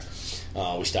out there.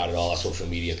 We started all our social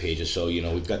media pages. So, you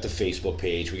know, we've got the Facebook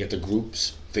page. We got the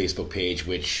group's Facebook page,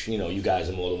 which, you know, you guys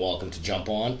are more than welcome to jump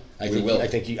on. I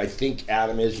think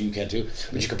Adam is. You can too.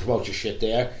 But you can promote your shit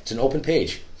there. It's an open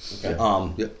page. Okay.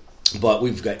 Yep. But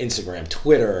we've got Instagram,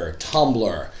 Twitter,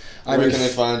 Tumblr. Where can they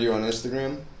find you on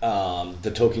Instagram?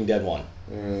 The Toking Dead one.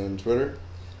 And Twitter?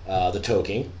 The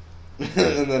Toking.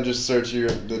 And then just search the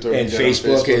Toking And Dead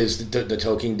Facebook, on Facebook is the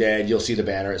Toking Dead. You'll see the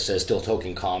banner. It says Still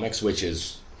Toking Comics, which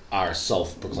is our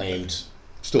self-proclaimed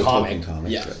Still comic. talking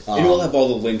comics. Yeah, Right. and we'll have all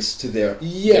the links to their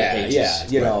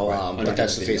pages. You know, Right. but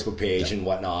that's the Facebook page and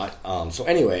whatnot. So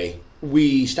anyway,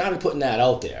 we started putting that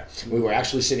out there. We were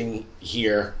actually sitting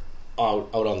here out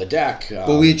on the deck.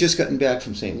 But we had just gotten back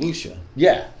from St. Lucia,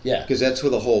 yeah, because that's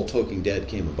where the whole Talking Dead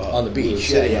came about. On the beach. We were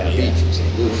sitting Yeah, on the yeah. beach in St.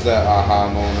 What Lucia. was that aha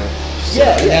moment?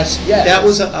 That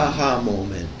was an aha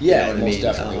moment. Yeah, you know what it I most mean?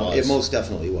 definitely was. It most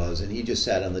definitely was. And he just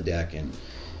sat on the deck and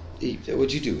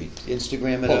what'd you do?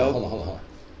 Instagram it Hold out? on, hold on.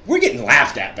 We're getting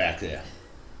laughed at back there.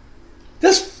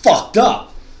 That's fucked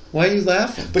up. Why are you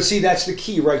laughing? But see, that's the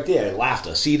key right there.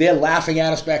 Laughter. See, they're laughing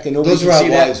at us back there. Nobody Those can are our see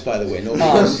wives, that. by the way. Nobody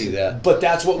can see that. But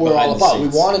that's what we're Behind all the about. We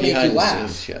scenes. want to make Behind you the laugh.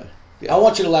 scenes, yeah. I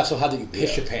want you to laugh so hard that you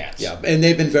piss your pants. Yeah, and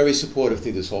they've been very supportive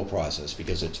through this whole process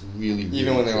because it's really, really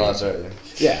Even when they crazy. laugh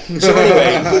at you. Yeah. So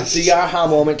anyway, the aha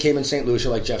moment came in St. Lucia,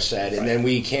 like Jeff said, and then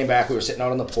we came back. We were sitting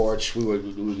out on the porch. We were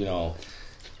you know,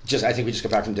 I think we just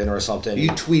got back from dinner or something. You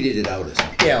tweeted it out or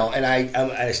something. You know, and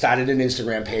I started an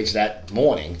Instagram page that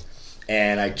morning,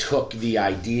 and I took the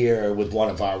idea with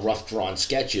one of our rough drawn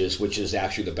sketches, which is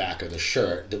actually the back of the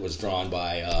shirt that was drawn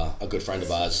by a good friend of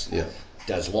ours, Yeah.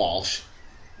 Des Walsh.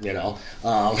 You know,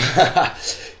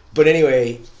 but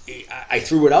anyway, I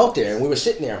threw it out there, and we were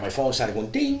sitting there, and my phone started going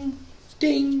ding,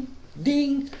 ding,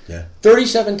 ding, Yeah.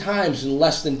 37 times in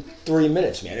less than 3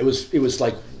 minutes, man. It was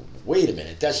like, wait a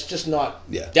minute, that's just not.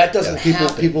 Yeah. That doesn't People,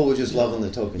 happen. people were just loving the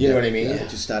Token. You know Dead. what I mean? Yeah, it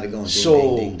just started going ding,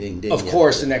 So, ding, ding, ding, ding. of Yeah,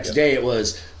 course, yeah, the next yeah. day it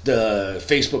was the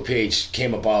Facebook page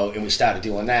came about, and we started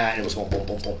doing that, and it was going boom,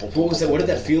 boom, boom, boom. What was that? What did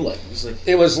that feel like? It was like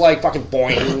It was like fucking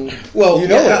boing. Well, you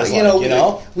know yeah, what it was like, you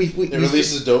know? we It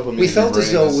releases dopamine. We in felt your as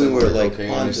brain though that's we similar were to like cocaine,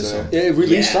 onto they say. something. It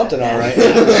released something, all right.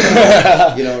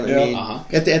 You know what I mean? Uh-huh.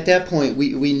 At that point,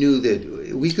 we knew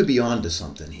that we could be onto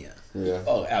something here. Yeah.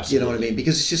 Oh, You absolutely. know what I mean?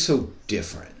 Because it's just so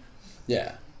different.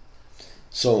 Yeah.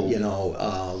 So You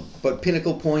know, but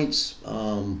Pinnacle Points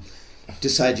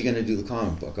decide you're going to do the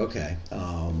comic book. Okay,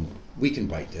 we can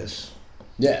write this.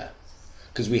 yeah,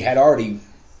 because we had already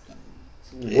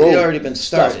It had already been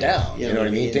stuff started. down. You know what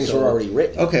I mean? Things were already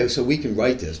written. Okay, so we can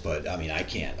write this, but I mean, I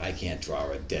can't draw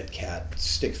a dead cat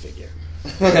stick figure.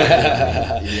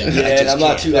 Yeah, and I'm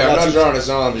not too. Yeah, I'm not too- drawing a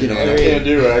zombie, man. I mean? can't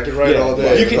do it. I could write all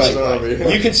day. You with can, a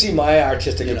zombie. you can see my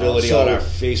artistic You know, ability so- on our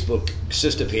Facebook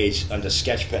sister page under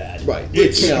Sketchpad. Right.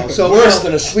 It's You know, so worse now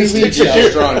than a we stick reached figure. out.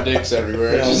 Just drawing dicks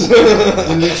everywhere. You know, Just-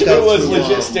 we reached out It was to,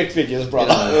 legit stick figures,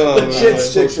 brother. Oh, legit man.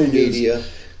 stick social figures. media,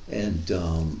 and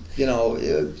you know,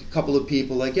 a couple of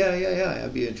people like, yeah,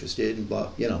 I'd be interested, and blah,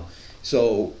 you know.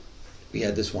 So we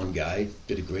had this one guy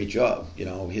did a great job. You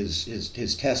know, his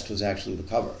test was actually the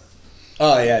cover.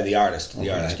 Oh yeah, the artist. The Okay.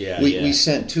 artist. Yeah, we, yeah. we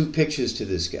sent 2 pictures to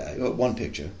this guy. Well, one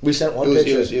picture. We sent one it was,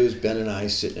 picture. It was Ben and I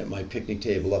sitting at my picnic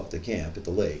table up at the camp at the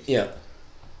lake. Yeah.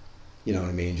 You know what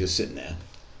I mean? Just sitting there.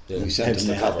 Yeah, We sent hence him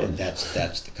the that, cover. and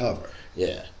that's the cover.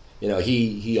 Yeah. You know,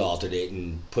 he altered it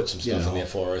and put some stuff You know. in there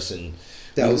for us, and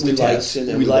That was the test, and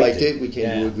then we liked it. We came to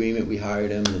Yeah. an agreement. We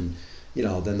hired him, and you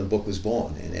know, then the book was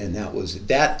born, and that was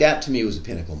that. That to me was a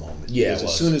pinnacle moment. Yeah, it Because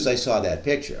was. as soon as I saw that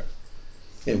picture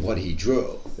and what he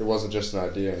drew, It wasn't just an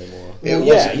idea anymore. it Well,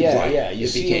 wasn't yeah, right. yeah. You It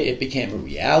see became it- it became a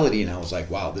reality, and I was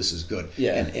like, wow, this is good.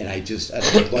 Yeah. And I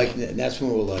was like, and that's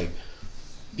when we were like,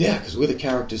 yeah, because we're the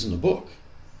characters in the book.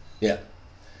 Yeah.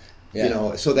 Yeah. You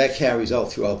know, so that carries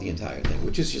out throughout the entire thing,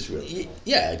 which is just really cool.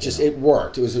 Yeah, it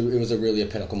worked. It was a really a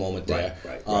pinnacle moment there.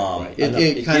 Right.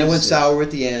 It kind of went sour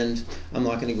at the end. I'm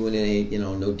not going to go into any,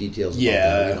 no details.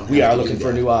 About that. We are looking for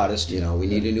a new artist. We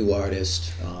need a new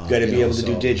artist. Got to be able to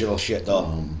do digital shit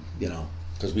though.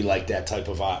 Because we like that type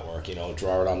of artwork.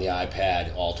 Draw it on the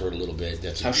iPad, alter it a little bit.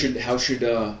 How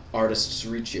should artists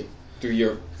reach you? Through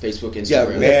your Facebook, Instagram? Yeah,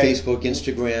 we have Facebook,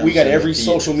 Instagram. We got every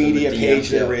social media page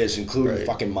there is, including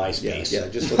fucking Yeah,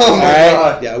 MySpace. just look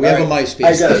yeah, we have a MySpace.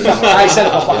 I set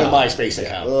up a fucking MySpace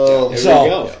account.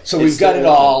 So we've got it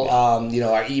all.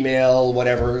 Our email,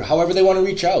 whatever. However they want to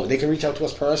reach out, they can reach out to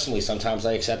us personally. Sometimes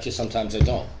I accept you, sometimes I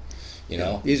don't.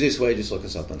 Easiest way, just look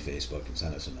us up on Facebook and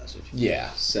send us a message. Yeah.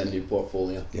 Send your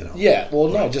portfolio. Yeah. Well,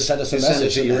 no, just send us a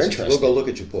message that you're interested. We'll go look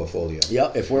at your portfolio.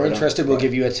 Yep. If we're interested, we'll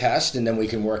give you a test, and then we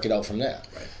can work it out from there.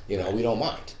 Right. We don't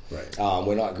mind. Right.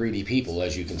 We're not greedy people,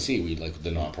 as you can see. We like the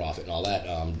nonprofit and all that.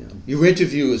 Your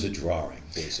interview is a drawing,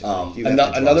 basically.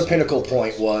 Another pinnacle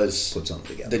point was put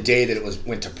something together. The day that it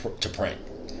went to print.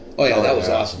 Oh yeah, that was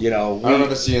awesome. I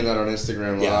remember seeing that on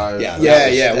Instagram Live.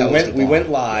 Yeah. We went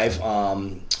live.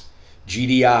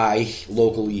 GDI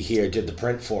locally here did the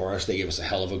print for us. They gave us a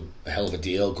hell of a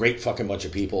deal. Great fucking bunch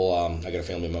of people. I got a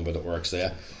family member that works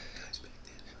there.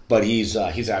 But he's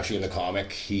actually in the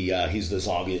comic. He's the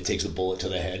zombie that takes a bullet to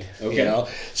the head. Okay.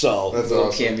 So that's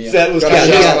awesome. Cameo. That was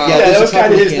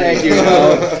kind of his thank you.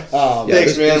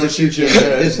 Thanks, man. I'm shoot you.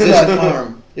 There's an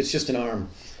arm. It's just an arm.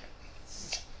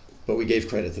 But we gave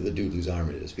credit to the dude whose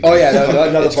arm it is.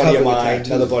 Another buddy of mine.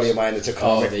 Another buddy of mine that's a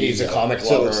comic. He's a comic lover.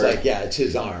 So it's like, it's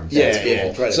his arm.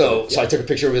 Yeah. So I took a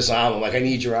picture of his arm. I'm like, I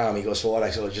need your arm. He goes, for what? I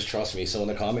said, just trust me. So when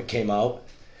the comic came out,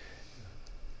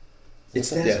 it's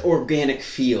that organic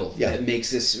feel that makes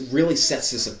this, really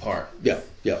sets this apart. Yeah.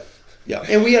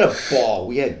 And we had a ball.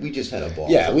 We just had a ball.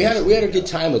 Yeah, we had a good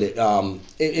time with it.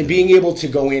 And being able to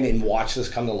go in and watch this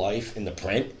come to life in the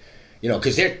print,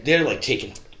 because they're like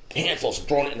taking handfuls and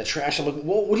throwing it in the trash. I'm like,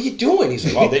 well, what are you doing? He's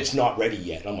like, oh, it's not ready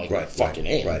yet. I'm like, fucking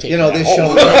A. Right. They're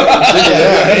showing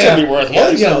that's going to be worth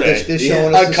money. They're showing us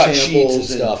the uncut samples sheets and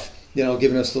stuff.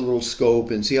 Giving us the little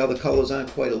scope and see how the colors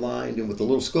aren't quite aligned. And with the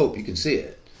little scope, you can see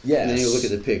it. Yes. And then you look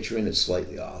at the picture and it's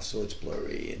slightly off, so it's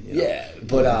blurry. And,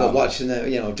 but watching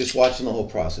that, just watching the whole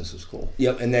process was cool.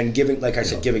 Yep. And then giving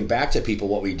back to people,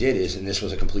 what we did is, and this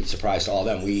was a complete surprise to all of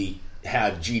them, we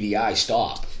had GDI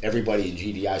stop. Everybody in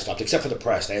GDI stopped, except for the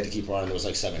press. They had to keep running. There was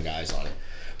like 7 guys on it.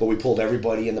 But we pulled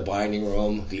everybody in the binding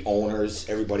room, the owners,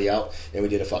 everybody out, and we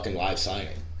did a fucking live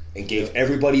signing. And gave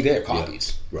everybody their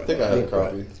copies. Yeah. Right. I think I have a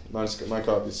copy. My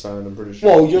copy's signed, I'm pretty sure.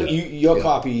 Well, your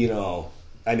copy,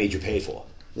 I made you pay for.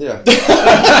 Yeah.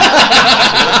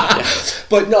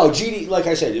 But no, GD, like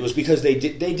I said, it was because they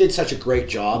did such a great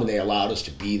job, and they allowed us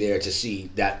to be there to see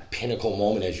that pinnacle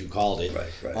moment, as you called it,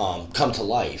 come to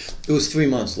life. It was 3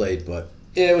 months late, but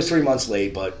it was 3 months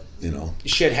late, but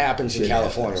shit happens in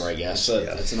California, I guess.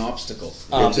 It's an obstacle.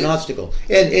 It's an obstacle,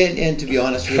 and to be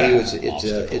honest with you,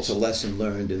 it's a lesson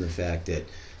learned in the fact that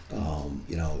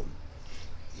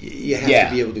you have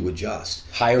to be able to adjust.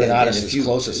 Hire an artist as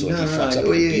closest, so if he fucks up,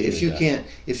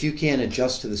 if you can't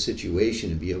adjust to the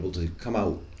situation and be able to come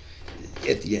out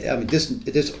at the end. I mean,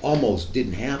 this almost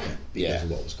didn't happen because of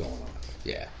what was going on.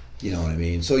 Yeah. You know what I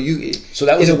mean? So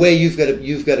that was in a way you've got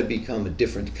to become a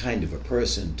different kind of a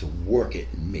person to work it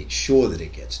and make sure that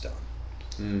it gets done.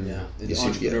 Yeah, the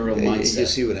entrepreneurial mindset. You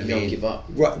see what I mean? You don't give up.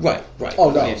 Right.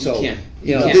 Oh no, so you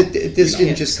can't. This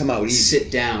didn't just come out easy.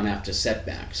 Sit down after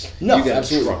setbacks. No, you got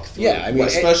absolutely. Truck through. Yeah, I mean,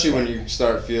 especially when you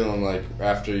start feeling like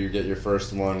after you get your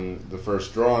first one, the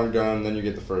first drawing done, then you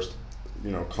get the first,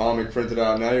 comic printed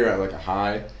out. Now you're at like a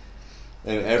high.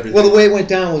 And everything. Well, the way it went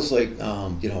down was like,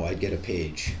 I'd get a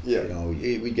page. Yeah.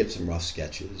 We'd get some rough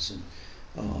sketches, and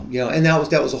and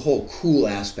that was a whole cool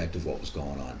aspect of what was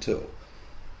going on too.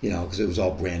 Because it was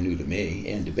all brand new to me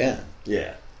and to Ben.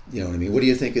 Yeah. You know what I mean? What do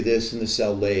you think of this and the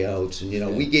cell layouts?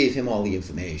 And we gave him all the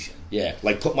information. Yeah,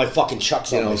 like put my fucking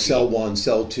chucks on. Cell 1,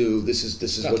 cell 2. This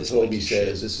is what Toby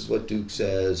says. This is what Duke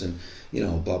says, and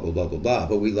blah blah blah blah blah.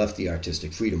 But we left the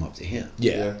artistic freedom up to him.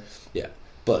 Yeah.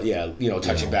 But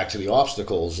touching back to the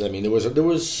obstacles, I mean, there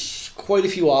was quite a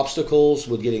few obstacles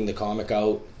with getting the comic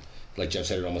out. Like Jeff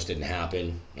said, it almost didn't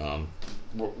happen.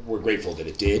 We're grateful that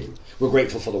it did. We're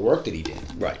grateful for the work that he did.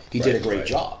 Right. He did a great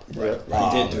job. Right.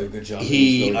 He did do a good job.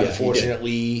 He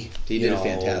unfortunately he did a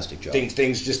fantastic job.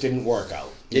 Things just didn't work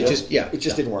out. It just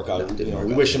didn't work out. didn't work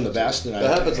We out. wish him the best, and That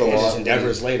happens a in his lot.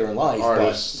 endeavors later in life.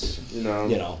 Artists, you know,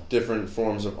 you know. different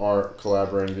forms of art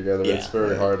collaborating together. Yeah. It's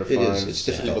very hard to It find is. It's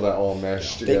difficult. people that all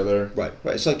mesh They- together. Right.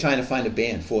 It's like trying to find a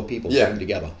band, 4 people Yeah. putting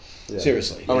together. Yeah.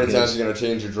 Seriously. How many Because- times are you gonna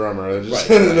change your drummer? They're just,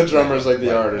 Right. the drummer's like the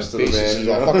Right. artist of the Bassist band. says, You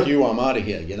know? "Oh, fuck you, I'm out of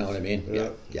here." You know what I mean? Yeah.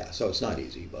 Yeah. So it's not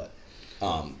easy, but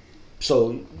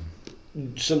So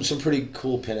some pretty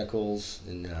cool pinnacles,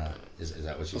 and is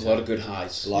that what you A said? lot of good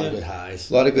highs. A lot of good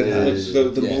highs. a lot of good Yeah. highs.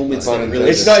 The Yeah. moments Fun that and really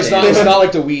It's not. stand It's out. not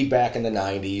like the weed back in the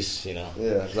 '90s. You know.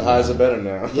 Yeah, the highs are better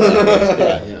now.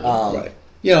 Yeah. Yeah. Right.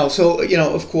 You know, so, you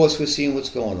know, of course we're seeing what's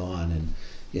going on, and,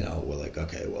 you know, we're like,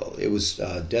 okay, well, it was,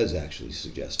 Des actually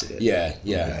suggested it. Yeah.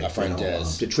 Okay, Our friend you know,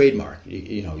 Des. to trademark,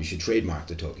 you know, you should trademark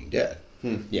the Talking Dead.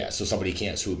 Yeah. So somebody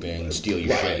can't swoop in and steal your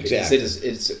Right, shit. exactly.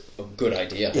 It's a good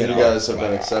idea. You know, guys have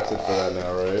been accepted for that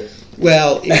now, right?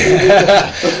 Well,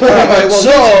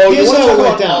 So you here's want how to it talk went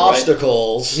about down, right?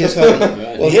 obstacles? Here's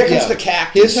how Here comes the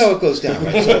cactus. Here's how it goes down,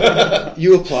 right? So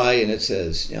you apply, and it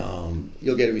says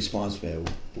you'll get a response in,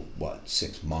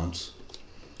 6 months?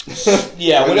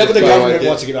 Yeah, whenever the Feel government like it.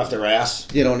 wants to get off their ass.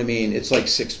 You know what I mean? It's like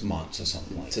 6 months or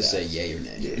something like To that. say yay or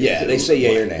nay. Yeah, they say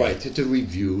yay or nay. Right, to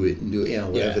review it and do,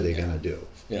 whatever Yeah, they're going to do.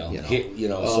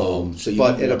 So you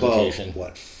but do at the about, application.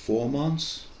 4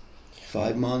 months,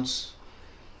 5 months,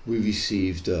 we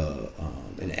received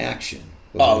an action.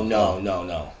 Oh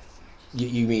no.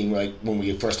 You mean like when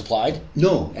we first applied?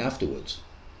 No, afterwards.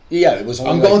 Yeah, it was.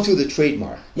 Only I'm like- going through the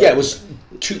trademark. Yeah, it was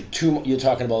two. You're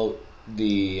talking about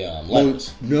the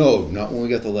letters. No, not when we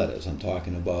got the letters. I'm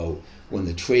talking about when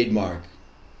the trademark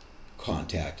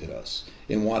contacted us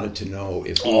and wanted to know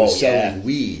if we Oh, were selling yeah.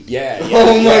 weed. Yeah.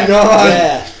 Oh my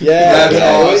God. Yeah.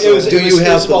 That's awesome. Do you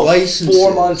have the about licenses?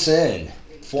 4 months in.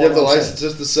 You have the license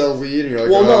just to sell weed, and you're like,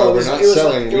 Well, no, it we're was, not it was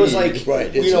selling like, weed. it was like,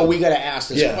 Right, you it's know, a- we got to ask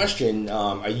this Yeah. question: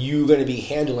 are you going to be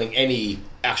handling any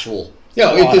actual?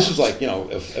 Yeah, products? this is like,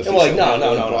 if we're like, no,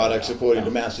 products no, according no.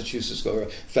 to Massachusetts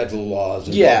federal laws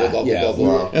and Yeah, blah, blah, blah, yeah. blah, blah.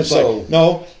 Wow. And it's So- like,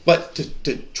 no, but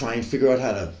to try and figure out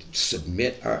how to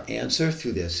submit our answer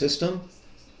through their system,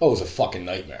 Oh, it was a fucking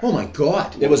nightmare. oh my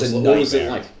God. It was a nightmare. What was it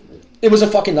like? It was a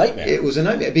fucking nightmare. It was a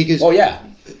nightmare because Oh yeah.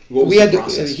 What was we the had to,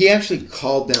 process? he actually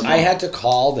called them I up. had to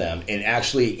call them and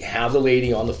actually have the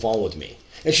lady on the phone with me.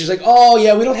 And she's like, "Oh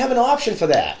yeah, we don't have an option for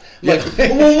that." I'm like,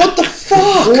 "Well, what the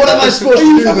fuck? What am I supposed Are to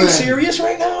you do fucking then?" serious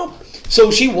right now?" So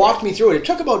she walked me through it. It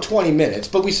took about 20 minutes,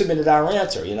 but we submitted our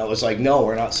answer. You know, it was like, "No,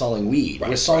 we're not selling weed.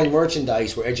 We're selling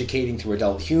merchandise. We're educating through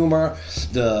adult humor,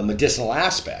 the medicinal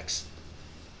aspects,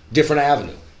 different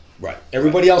avenue." Right.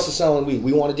 Everybody else is selling weed.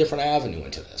 We want a different avenue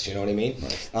into this. You know what I mean?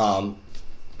 Right.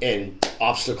 And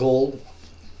obstacle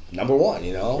number 1.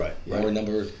 You know, Right, right. or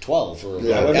number 12, or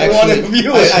Yeah. whatever you want to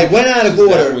view it. I went out of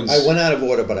order. That one's- I went out of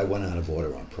order, but I went out of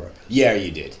order on purpose. Yeah, you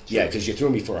did. Yeah, because you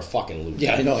threw me for a fucking loop.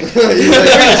 Yeah, I know.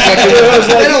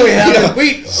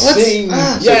 Wait, So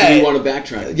Yeah. do you want to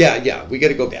backtrack? Yeah, we got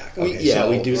to go back. We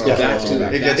do Well, definitely back to-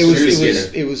 back. it gets It was,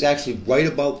 juicy. it was actually right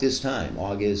about this time,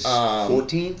 August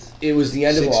 14th. It was the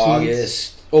end of 16th?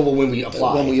 August. Oh, well, when we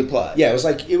applied. When we applied. Yeah,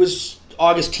 it was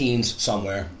August teens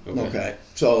somewhere. Okay.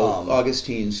 So August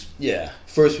teens, Yeah,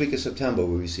 first week of September,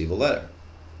 we receive a letter.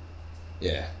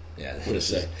 yeah. What did it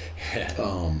say?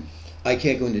 I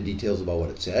can't go into details about what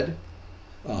it said,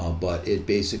 but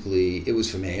it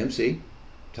was from AMC,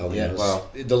 telling Yeah, us Wow.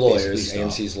 the lawyers, basically stop.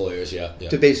 AMC's lawyers. Yeah, yeah.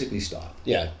 to basically stop.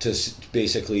 Yeah, to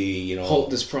basically, you know, Halt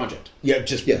this project. yeah,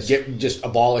 just Yes. just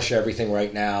abolish everything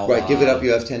right now. Right, give it up.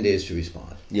 You have 10 days to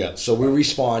respond. Yeah, so we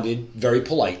responded very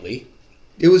politely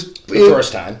It was the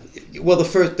first time. Well,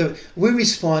 we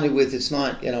responded with it's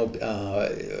not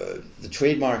the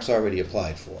trademark's already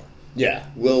applied for. Yeah,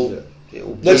 wait-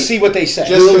 let's see what they say.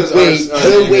 Just We'll 'cause wait. our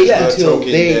We'll name wait is the until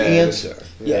Talking they Dead. answer.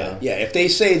 yeah. If they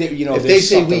say that, you know, If there's they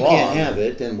say we something can't wrong, have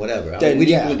it, then whatever. Then, we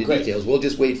didn't yeah, go into great. details. We'll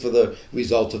just wait for the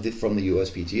result from the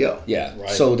USPTO. Yeah. Right.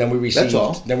 So then we received. That's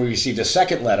all. Then we received a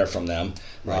second letter from them.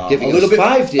 Right, giving a little us bit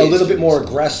 5 days a little to bit more respond.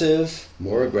 aggressive.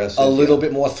 More aggressive. A little yeah.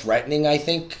 bit more threatening, I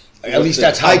think. At What's least the-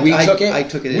 that's how we took it. I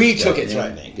took it. We as took it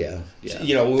threatening. threatening. Yeah.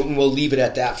 You know, we'll leave it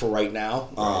at that for right now.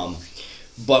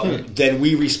 But then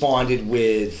we responded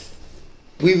with.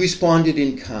 We responded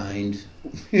in kind.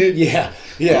 Yeah.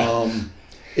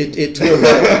 It took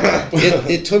about,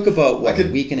 it took about a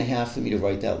week and a half for me to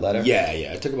write that letter. Yeah.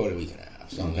 It took about a week and a half.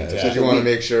 Something Okay. like So that. if you want to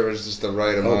make sure it was just the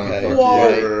right amount Okay. of Well,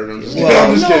 fuck you, I'm just, Well,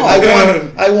 I'm just no,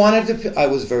 kidding. I wanted to. I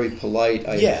was very polite.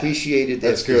 I Yeah. appreciated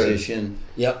their That's good. position.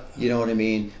 Yep. You know what I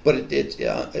mean? But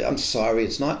I'm sorry.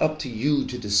 It's not up to you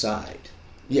to decide.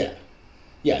 Yeah.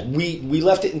 Yeah, we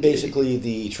left it in basically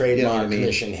the trademark You know what I mean?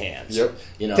 commission hands. Yep.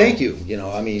 You know. Thank you. You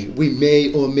know, I mean, we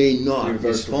may or may You're not very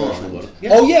professional respond. about it. Yeah.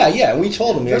 Oh yeah. We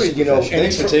told them, Very you know, professional.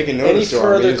 Thanks for taking notice any to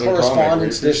our further amazing comic. We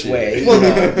correspondence this appreciate way. it. Well, you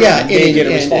know, yeah, may get a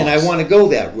response. and I want to go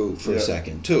that route for Yeah. a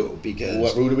second too, because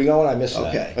What route are we going? I missed that.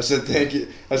 okay. I said thank you.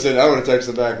 I said I would have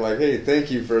texted back like, "Hey, thank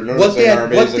you for What noticing our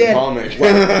amazing comic."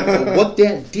 what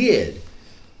that did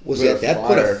was Lit a that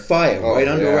put a fire Oh, right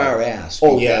under yeah. our ass.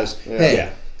 Oh, yeah. Because, Yeah. hey, Yeah.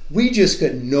 we just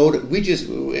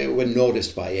were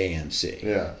noticed by AMC.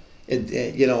 Yeah.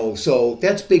 You know, so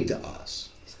that's big to us.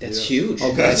 That's Yeah. huge.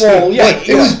 Okay. Well, yeah, But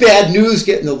it was bad news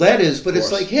getting the letters, but it's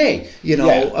course. like, hey, you know,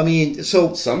 Yeah. I mean,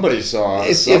 so Somebody saw.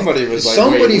 If- Somebody if was like,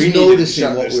 somebody's "Wait, we need noticing to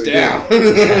shut what this we're down."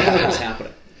 It's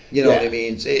happening. you know Yeah. what I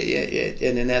mean.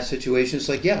 And in that situation, it's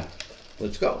like, yeah,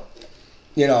 let's go.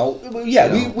 You know,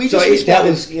 yeah, You know? we So just that responded,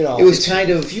 was, you know, it was it's kind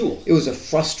of fuel. It was a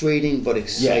frustrating but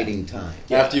exciting time.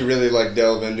 After you really like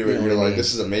delve into You it, know you're what I like, mean?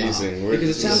 "This is amazing." We're-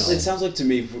 Because this is- it sounds like to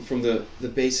me from the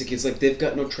basic, it's like they've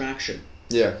got no traction.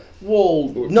 yeah.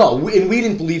 Well, no, and we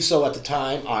didn't believe so at the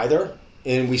time either,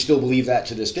 and we still believe that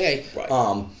to this day. Right.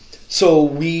 So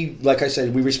we, like I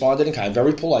said, we responded in kind,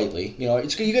 very politely. You know,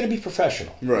 you got to be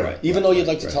professional, Right. Even though you'd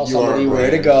like to right. tell You are somebody a where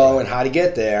to brand, go right. and how to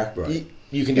get there. Right.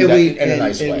 You can do And that we in a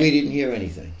nice and way. we didn't hear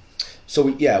anything. So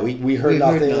we heard We heard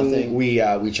nothing. nothing.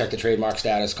 We checked the trademark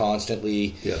status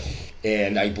constantly. Yeah.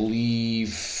 And I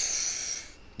believe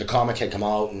the comic had come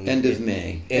out. And End of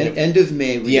May. And End of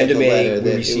May. We the end got of the May, letter we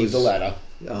that it received was, the letter,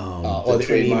 or the the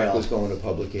trademark email. was going to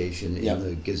publication Yep. in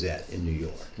the Gazette in New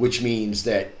York. which means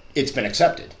that it's been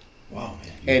accepted. Wow,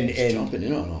 man! And- You're just and- jumping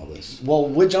in on all this. Well,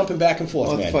 we're jumping back and forth,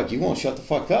 What the man. fuck? You won't shut the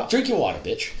fuck up. Drink your water,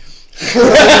 bitch.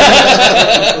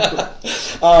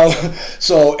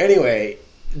 So anyway,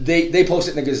 they post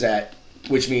it in the Gazette,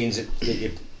 which means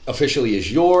it officially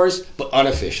is yours, but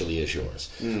unofficially is yours.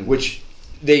 Which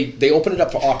they open it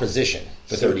up for opposition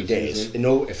for 30 days. And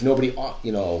if nobody comes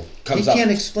He up,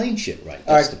 can't explain shit right.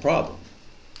 All That's right. the problem.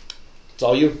 it's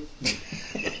all you.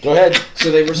 Go ahead.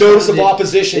 So they Notice of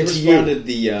opposition They to you. responded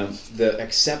the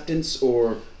acceptance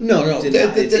or No.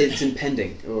 it's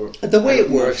impending or The way it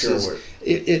I'm not works sure is what-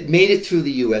 it made it through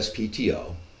the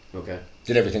USPTO. okay.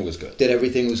 That everything was good. That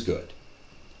everything was good.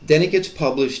 Then it gets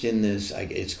published in this.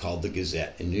 It's called the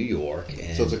Gazette in New York.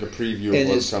 And So it's like a preview and of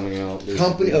what's it's coming out.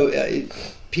 company.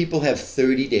 People have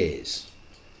 30 days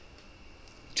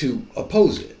to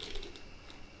oppose it.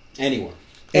 Anyone.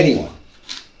 Anyone.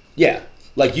 Yeah,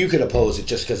 like you could oppose it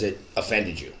just because it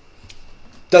offended you.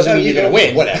 Doesn't mean you you're going to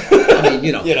win. Whatever. I mean,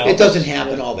 You know. it doesn't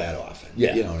happen all that often.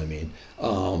 Yeah. You know what I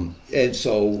mean? And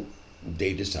so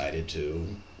they decided to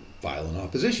file an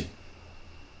opposition.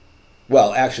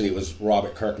 Well, actually, it was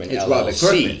Robert Kirkman, It's LLC. Robert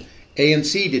Kirkman.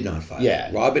 AMC did not file. Yeah.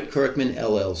 Robert Kirkman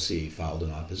LLC filed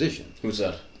an opposition. Who's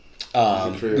that?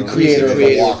 The He's creator the of creator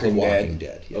The of Walking The Dead. Walking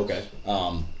Dead. Yeah. Okay.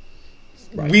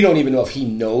 Right. We don't even know if he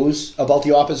knows about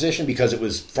the opposition because it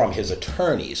was from his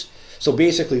attorneys. So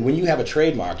basically, when you have a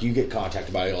trademark, you get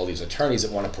contacted by all these attorneys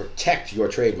that want to protect your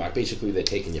trademark. Basically, they're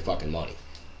taking your fucking money.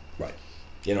 Right.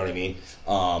 You know what I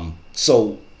mean?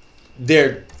 So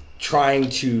they're trying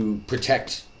to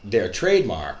protect their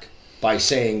trademark by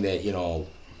saying that,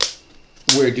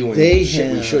 we're doing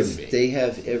shit we shouldn't be. They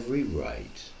have every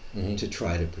right to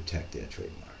try to protect their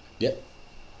trademark. Yep.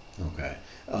 Okay.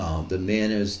 The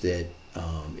manners that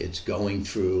it's going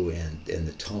through and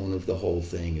the tone of the whole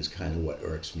thing is kind of what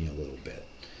irks me a little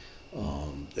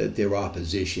bit. Their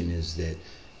opposition is that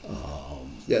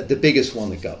the biggest one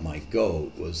that got my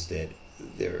goat was that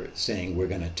they're saying we're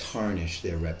going to tarnish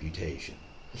their reputation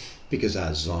because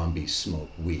our zombies smoke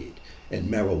weed and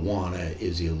marijuana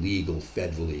is illegal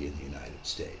federally in the United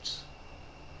States.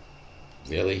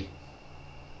 Really?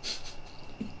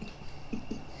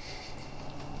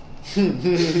 I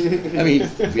mean,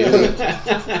 really?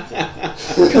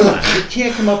 Come on, you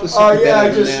can't come up with something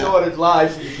better than that. snorted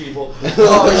live for you people.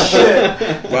 Oh,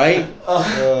 shit. Right?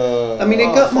 I mean,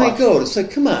 it got my goat. It's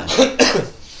like, come on.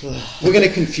 We're going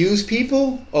to confuse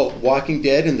people? Oh, Walking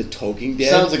Dead and the Toking Dead?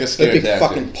 Sounds like a scare big tactic.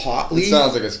 fucking pot It leaf?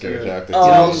 sounds like a scare tactic.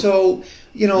 So,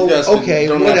 You guys can- okay,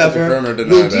 don't have to whatever. confirm or deny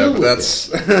We'll that, deal but with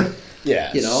that's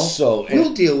Yeah. it. So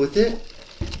We'll deal with it.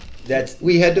 that's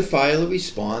We had to file a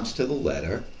response to the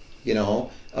letter.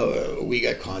 We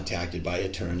got contacted by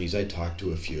attorneys. I talked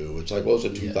to a few. It's like, well, it's a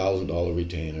 $2,000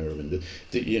 retainer, and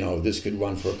this could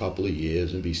run for a couple of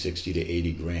years and be 60 to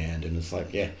 80 grand. And it's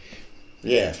like, that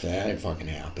ain't fucking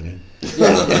happening.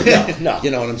 no. You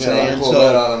know what I'm yeah, saying? I pulled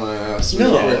that out of my ass.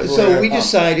 No, Real quick. so we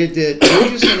decided that we're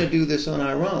just going to do this on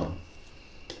our own.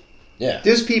 Yeah.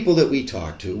 There's people that we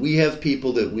talk to. We have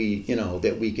people that we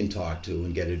can talk to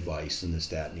and get advice and this,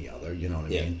 that, and the other. You know what I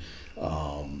mean?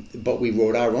 But we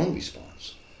wrote our own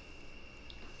response.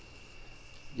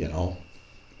 You know,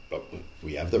 but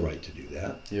we have the right to do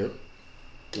that. Yep.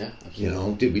 Yeah, absolutely. You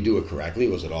know, did we do it correctly?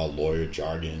 Was it all lawyer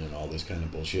jargon and all this kind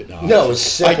of bullshit? No, it's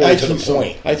simple to the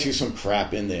point. I threw some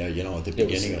crap in there, you know, at the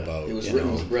beginning about it was you written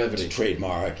know, with brevity.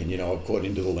 trademark and, you know,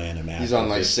 according to the Lanham Act. He's on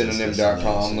like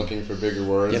synonym.com looking for bigger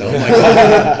words. You know,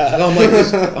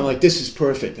 I'm like, this is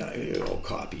perfect. And I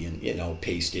copy and, you know,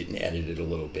 paste it and edit it a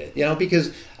little bit. You know,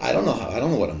 because I don't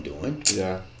know what I'm doing.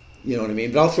 Yeah. You know what I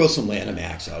mean? But I'll throw some Lanham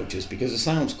Acts out just because it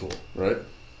sounds cool. Right.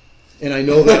 And I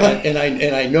know that, and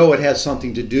I know it has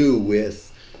something to do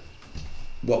with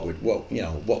what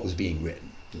was being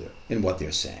written, Yeah. and what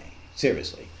they're saying.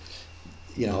 Seriously,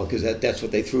 you know, because that's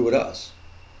what they threw at us.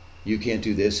 You can't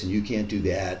do this, and you can't do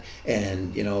that,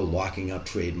 and you know, locking up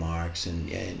trademarks, and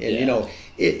you know,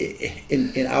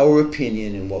 in our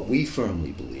opinion, and what we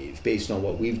firmly believe, based on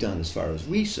what we've done as far as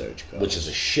research goes, Which is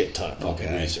a shit ton of fucking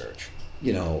Okay. research.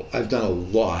 You know, I've done a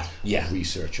lot Yeah. of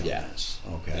research on Yeah. this.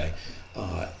 Okay.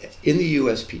 In the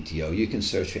USPTO, you can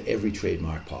search for every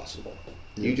trademark possible.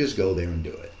 You just go there and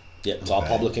do it. Yeah, it's all Okay.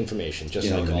 public information, just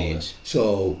You know like what I all mean? this.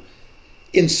 So,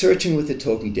 in searching with the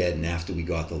Talking Dead, and after we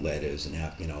got the letters, and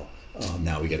you know,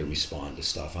 now we got to respond to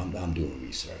stuff. I'm doing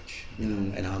research, you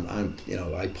know, and I'm you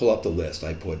know, I pull up the list.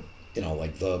 I put, you know,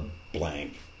 like the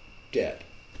blank dead.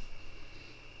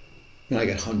 And I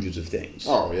got hundreds of things.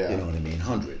 Oh, yeah. You know what I mean?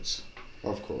 Hundreds.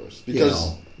 Of course. You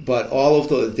Because know, but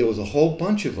there was a whole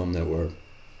bunch of them that were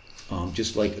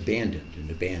just like abandoned. You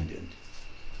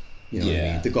know what I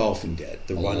Yeah. mean? The golfing dead,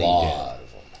 the A running lot dead.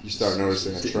 of them. you start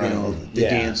noticing a You trend. know, the Yeah.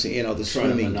 dancing, you know, the Trying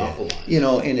to swimming dead. monopolize. You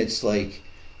know, and it's like,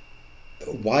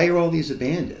 why are all these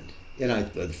abandoned?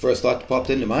 And the first thought that popped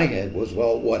into my head was,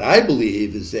 well, what I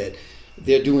believe is that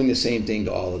they're doing the same thing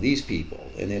to all of these people,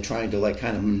 and they're trying to like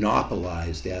kind of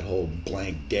monopolize that whole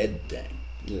blank dead thing.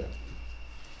 Yeah.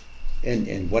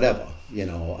 And whatever, you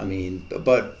know, I mean,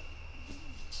 but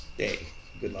hey,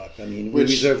 good luck. I mean, we Which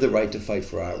reserve the right to fight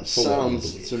for what we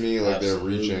Sounds believe. to me like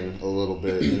Absolutely. they're reaching a little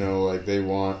bit, you know, like they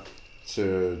want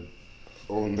to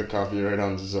own the copyright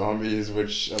on zombies,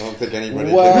 which I don't think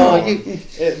anybody Well,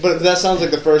 did. But that sounds like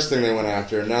the first thing they went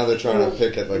after. Now they're trying to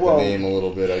pick at like well, the name a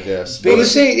little bit, I guess. But But you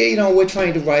say, you know, we're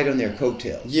trying to ride on their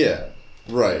coattails. yeah,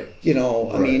 right. You know,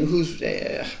 I Right.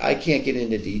 mean, I can't get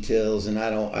into details, and I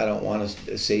don't want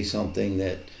to say something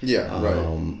that Yeah,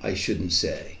 right. I shouldn't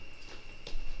say.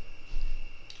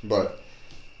 But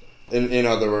in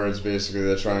other words, basically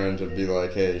they're trying to be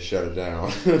like, hey, shut it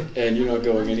down. And you're not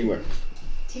going anywhere.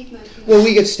 Take my phone. Well,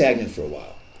 we get stagnant for a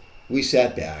while. We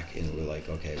sat back and we're like,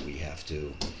 okay, we have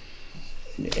to.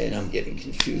 And I'm getting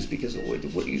confused because of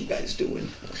what are you guys doing?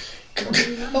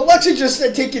 Alexa just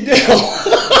said take your diddle. Wait,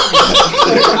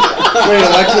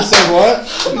 Alexa said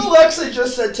what? Alexa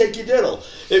just said take your diddle.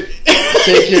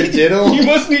 Take your diddle? You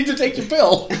must need to take your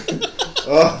pill.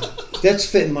 Oh, That's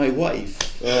fitting my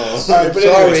wife. oh. All right, but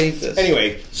Sorry.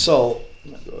 anyway, so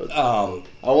I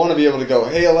want to be able to go,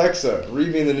 hey Alexa, read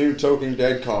me the new Talking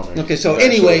Dead comic. Okay, so Actually,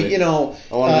 anyway, you know,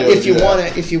 I wanna be able if to you do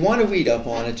that. if you want to read up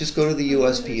on it, just go to the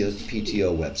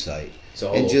USPTO website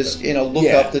So and just look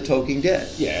Yeah. up the Talking Dead.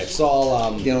 yeah, it's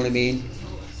all You know what I mean?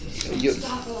 You,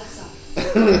 Stop,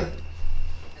 Alexa.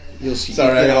 you'll see.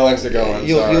 Sorry, I got Alexa going.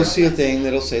 Sorry. You'll see a thing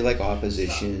that'll say like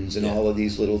oppositions and Yeah. all of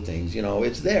these little things. You know,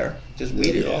 it's there. Just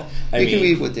read it Yeah. all. I You can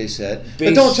mean, read what they said, but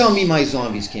base- don't tell me my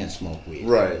zombies can't smoke weed.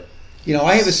 Right. You know,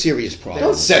 I have a serious problem.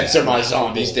 Don't with censor that. my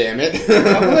zombies, damn it.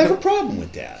 I have a problem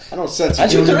with that. I don't censor.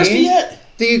 Aren't you know what I thirsty mean? yet?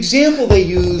 The example they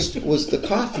used was the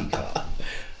coffee cup.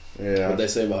 Yeah. What'd they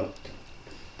say about it?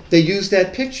 They used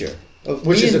that picture of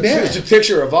Which me is and Ben. it's a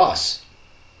picture of us.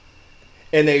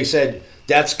 And they said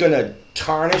that's going to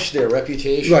tarnish their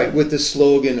reputation. Right, with the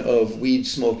slogan of weed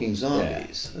smoking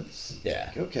zombies. That's, Yeah.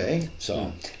 okay.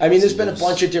 So, I mean, there's been a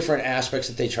bunch of different aspects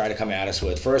that they try to come at us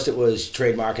with. First, it was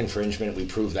trademark infringement. We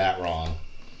proved that wrong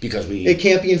because we. It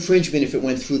can't be infringement if it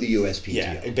went through the USPTO.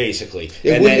 yeah, basically.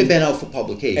 It And wouldn't then- have been out for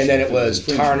publication. And then if it was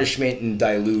infringement. tarnishment and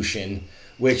dilution,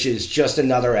 which is just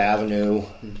another avenue,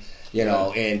 you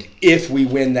know. And if we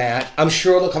win that, I'm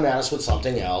sure they'll come at us with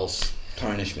something else.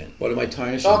 Tarnishment. What am I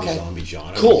tarnishing Okay. the zombie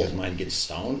genre? Cool. Because mine gets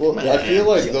stoned? Well, Come I on. feel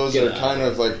like those Get are out. kind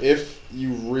of like if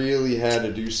you really had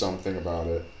to do something about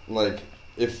it. Like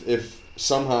if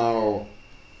somehow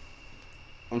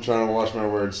I'm trying to watch my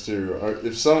words too.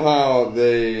 If somehow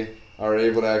they are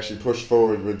able to actually push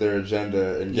forward with their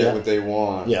agenda and get Yeah. what they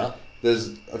want, Yeah.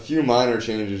 there's a few minor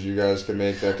changes you guys could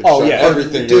make that could Oh, shut yeah.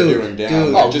 everything Dude, you're doing down.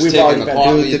 dude. Like Oh, just we've taking already the been- pot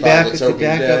Dude, leaf the out of back- the Token the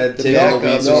backup- Dead, the taking the backup- weed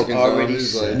no, smoking already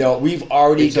zombies. set. Like, No, we've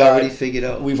already It's got. already figured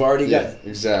out. We've already got yeah,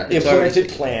 exactly. implemented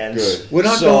plans. Good. We're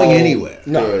not So- going anywhere.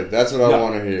 No, Good. That's what I No.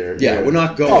 want to hear. Yeah, Good. we're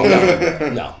not going Oh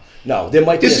anywhere. no. There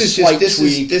might be This a is slight just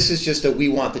tweak. this is just that we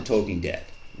want the Token Dead.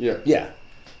 Yeah. Yeah.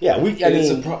 I And mean, it's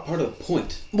a part of the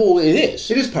point. well, it is.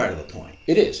 It is part of the point.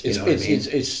 It is. It's know what I mean?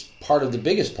 it's part of the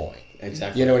biggest point.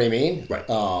 Exactly. You know what I mean? Right.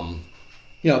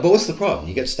 Yeah. But what's the problem?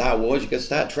 You got Star Wars, you got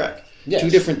Star Trek. Yes. Two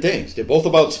different things. They're both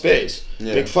about space.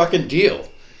 Yeah. Big fucking deal.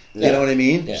 Yeah. You know what I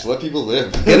mean? Yeah. Just let people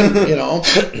live. Get 'em,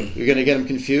 you're going to get them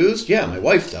confused? Yeah, my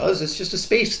wife does. It's just a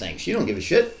space thing. She don't give a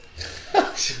shit.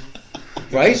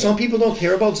 Right? Some people don't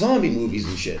care about zombie movies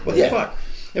and shit. What Yeah. the fuck?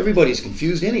 Everybody's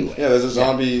confused anyway. Yeah, there's a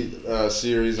zombie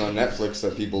series on Netflix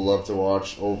that people love to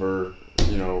watch over,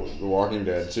 The Walking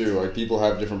Dead too. Like people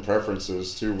have different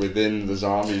preferences too within the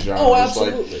zombie genre. Oh, Just,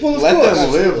 absolutely. Like, Well, of let course,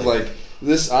 them live. absolutely. Like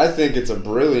this, I think it's a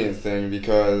brilliant thing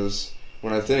because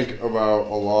when I think about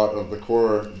a lot of the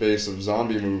core base of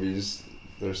zombie movies,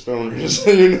 they're stoners.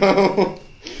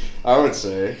 I would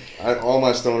say all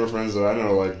my stoner friends that I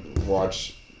know like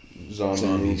watch zombie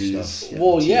movies. stuff.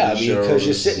 Well, yeah, TV because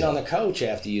you're shows. sitting on the couch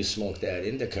after you smoke that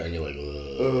indica, and you're like,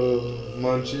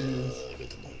 Munchies. I get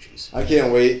the munchies. I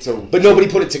can't wait to. But nobody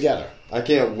put it together. I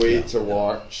can't wait to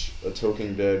watch a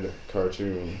Token Dead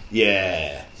cartoon.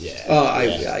 Yeah.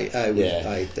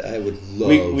 I would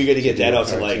love. We got to get do that a out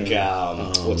to like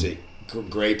cartoon. what's it?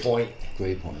 Gray Point,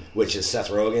 Great point. which is Seth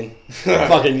Rogen.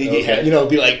 Fucking, Okay.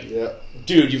 be like, Yeah,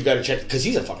 dude, you've got to check because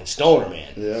he's a fucking stoner, man.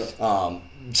 yeah.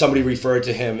 Somebody referred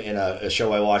to him in a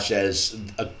show I watched as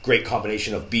a great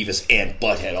combination of Beavis and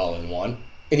Butthead all in one,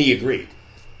 and he agreed.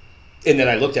 And then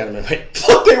I looked at him and went,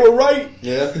 "Fuck, they were right.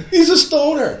 Yeah. He's a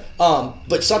stoner."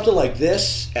 But something like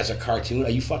this as a cartoon,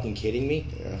 are you fucking kidding me?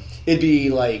 Yeah. It'd be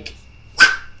like,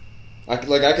 I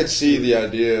could see the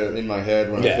idea in my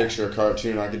head when Yeah. I picture a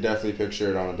cartoon. I could definitely picture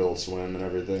it on Adult Swim and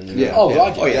everything. Yeah. oh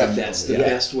god, Oh, yeah. That's the Yeah.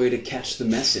 best way to catch the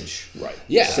message. Right.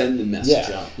 yeah, Send the message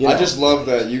yeah. out. You know? I just love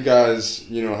that you guys,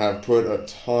 have put a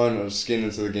ton of skin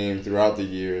into the game throughout the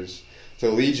years to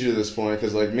lead you to this point.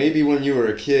 Because, like, maybe when you were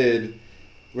a kid,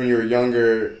 when you were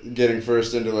younger, getting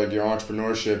first into, like, your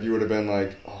entrepreneurship, you would have been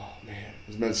like, oh, man,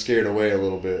 I've been scared away a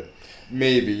little bit.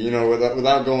 Maybe,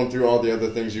 without going through all the other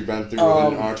things you've been through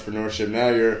within entrepreneurship. Now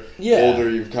you're Yeah. older,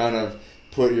 you've kind of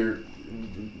put your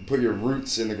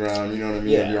roots in the ground, you know what I mean,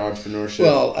 Yeah. of your entrepreneurship.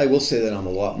 Well, I will say that I'm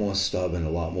a lot more stubborn, a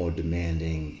lot more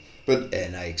demanding, but,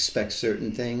 and I expect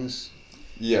certain things,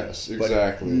 yes, but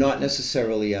exactly. not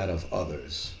necessarily out of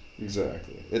others.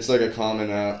 Exactly. It's like a common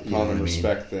what I mean?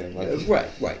 respect thing. Like,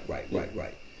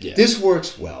 Right. Yeah. This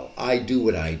works well. I do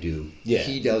what I do. Yeah.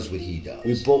 He does what he does.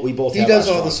 we both He have does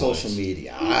our all the strong social points.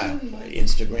 media.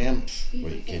 Instagram.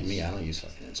 What are you kidding me? I don't use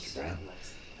fucking Instagram.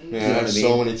 man, You I know have what I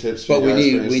so mean? many tips for But you we guys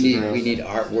need for we Instagram. need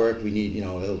artwork. We need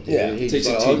Yeah. Takes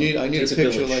a I team. need a Takes a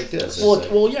picture village. like this.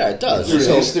 Well, yeah, it does. Through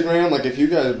So- Instagram, like if you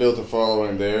guys built a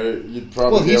following there, you'd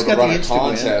probably Well, be he's able to got run the a Instagram.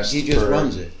 contest. He just for,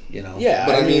 runs it. Yeah,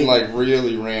 But I mean, like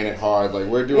really ran it hard. Like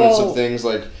we're doing Well- some things.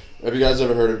 Like, have you guys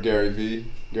ever heard of Gary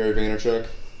Vaynerchuk?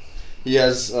 He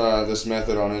has this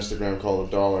method on Instagram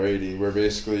called $1.80, where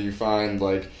basically you find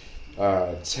like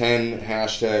 10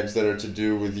 hashtags that are to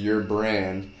do with your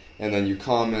brand, and then you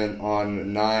comment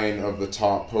on 9 of the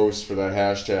top posts for that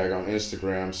hashtag on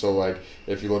Instagram. So like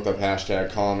if you look up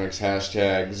hashtag comics,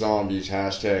 hashtag zombies,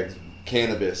 hashtag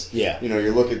cannabis, Yeah.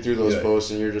 you're looking through those Yeah.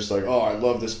 posts and you're just like, oh, I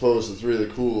love this post, it's really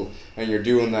cool, and you're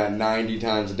doing that 90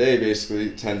 times a day, basically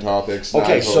 10 topics. 9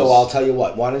 Okay, so posts. I'll tell you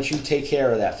what. Why don't you take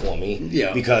care of that for me?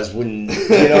 Yeah. Because when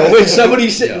when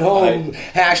somebody's sitting Yeah, home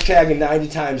hashtagging 90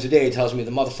 times a day, it tells me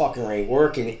the motherfucker ain't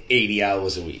working 80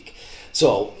 hours a week.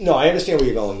 So no, I understand where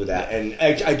you're going with that, and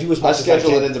I do as I much as I schedule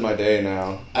can. it into my day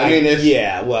now. I mean, if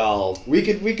yeah, well, we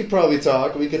could probably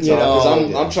talk. We could You talk because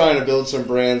know, I'm trying to build some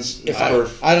brands. If I don't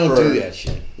for- do that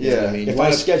shit. You know what I mean? if You I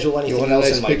wanna- schedule you anything want a else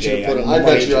nice in my picture to day, put I on I the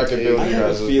bet page you I or could two. build I you have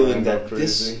guys a a feeling brand that up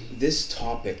crazy. this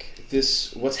topic,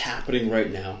 what's happening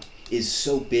right now, is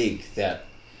so big that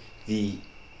we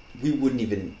wouldn't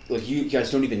even you guys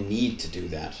don't even need to do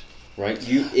that, right?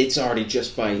 It's already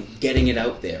just by getting it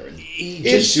out there and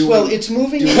It's doing- it's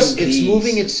moving. doing It's these,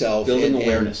 moving itself. building and-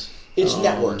 awareness. it's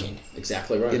networking.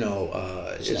 Exactly right.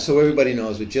 So everybody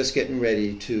knows we're just getting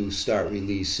ready to start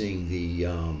releasing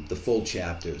the full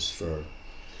chapters for.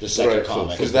 The second Right,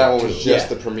 comic. because that one was just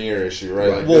Yeah. the premiere issue, right?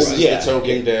 Right. Like, Well, this is yeah. the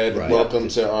Token Dead. Right. Welcome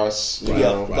to us. You Yeah,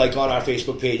 know. Right. like on our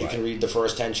Facebook page, you Right. can read the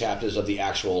first 10 chapters of the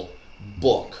actual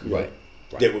book. Right.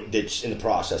 That's in the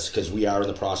process, because we are in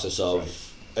the process of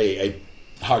a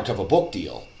hardcover book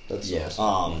deal. That's Yes.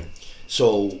 awesome.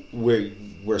 So we're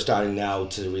starting now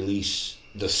to release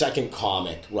the second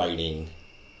comic writing,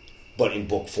 but in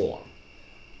book form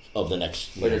of the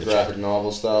next Like a graphic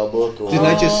novel style book? Or? Didn't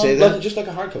I just say that? Just like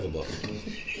a hardcover book.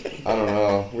 I don't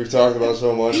know. We've talked about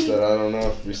so much that I don't know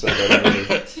if we said that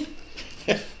already.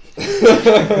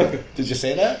 Did you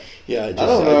say that? Yeah, I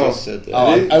don't know. just said that.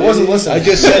 Oh, I wasn't listening. I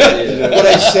just said it, but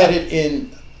I said it in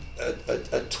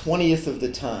a 20th of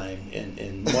the time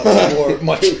and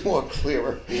much more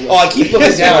clearer. Oh, I keep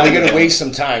looking down. I'm going to waste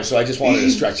some time, so I just wanted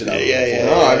to stretch it out. Yeah.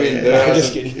 No, I mean, I'm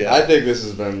just kidding. Yeah. I think this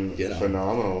has been You know.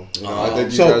 phenomenal. I think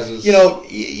you So guys is,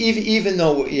 even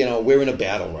though we're in a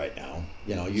battle right now,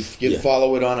 you Yeah.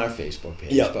 follow it on our Facebook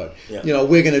page, Yeah. but Yeah.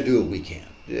 we're going to do what we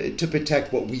can to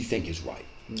protect what we think is right.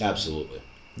 Absolutely.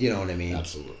 You know what I mean?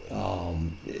 Absolutely.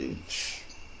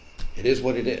 It is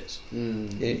what it is, and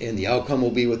the outcome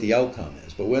will be what the outcome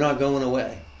is. But we're not going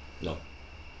away. No.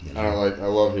 I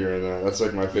love hearing that. That's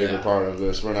like my favorite Yeah. part of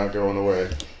this. We're not going away.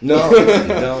 No.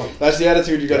 No. That's the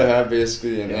attitude you got to have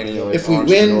basically in any like If we win,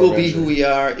 entrepreneur we'll be venture. who we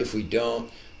are. If we don't,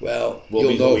 well, We'll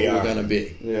you'll be who know we who we're are. going to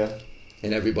be, Yeah,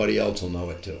 and everybody else will know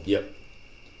it too. Yep.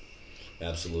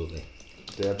 Absolutely.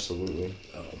 absolutely.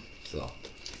 So.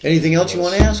 Anything else you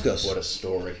want to ask us? What a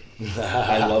story!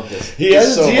 I love this. He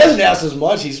hasn't, so he much. hasn't asked as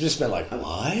much. He's just been like,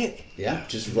 what? Yeah.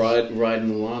 Just riding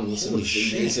along, listening Holy to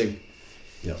shit. this amazing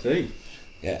Yep. thing.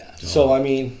 Yeah. So, I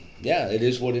mean, yeah, it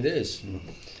is what it is.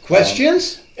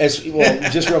 Questions? As well,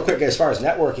 just real quick, as far as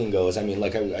networking goes, I mean,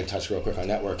 like I touched real quick on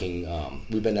networking.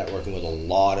 We've been networking with a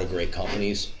lot of great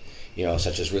companies,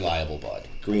 such as Reliable Bud,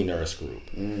 Green Earth Group,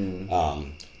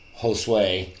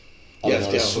 Josue, Yes,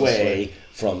 known yeah, as Sway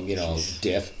Josue. from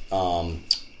DIF,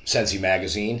 Sensi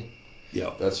Magazine.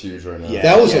 Yeah. That's huge right now. Yeah.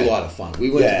 That was a lot of fun. We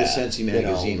went Yeah, to the Sensi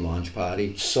Magazine launch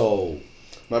party. So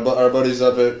Our buddy's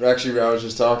up at. Actually, I was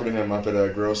just talking to him up at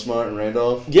GrowSmart in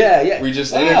Randolph. yeah. We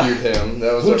just interviewed him.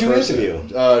 That was Who'd our you first interview?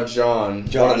 John.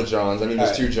 John? One of the Johns. I mean, there's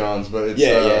Alright. two Johns, but it's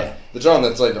Yeah. the John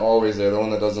that's like always there, the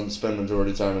one that doesn't spend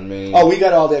majority time in Maine. Oh, we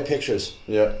got all their pictures.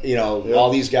 yeah. Yeah.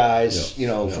 All these guys,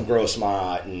 from Grow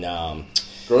Smart and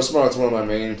GrowSmart's one of my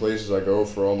main places I go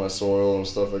for all my soil and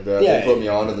stuff like that. Yeah. They put me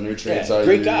onto the nutrients I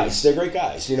great use. guys. They're great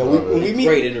guys. Love it. We meet.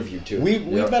 Great interview too. We've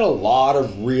Yeah. met a lot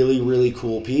of really, really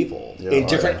cool people Yeah,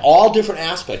 in all different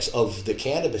aspects of the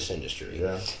cannabis industry.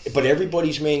 Yeah. But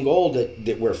everybody's main goal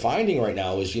that we're finding right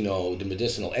now is, the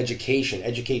medicinal education,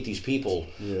 educate these people,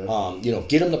 Yeah.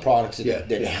 get them the products that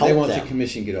help They want them. the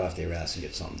commission to get off their ass and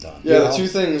get something done. Yeah, You the know? two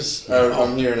things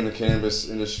I'm hearing in the cannabis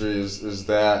industry is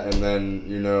that, and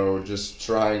then just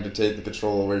trying to take the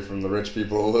control away from the rich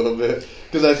people a little bit,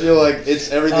 because I feel like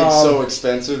everything's so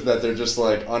expensive that they're just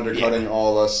like undercutting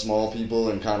all us small people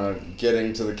and kind of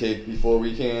getting to the cake before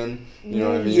we can. You know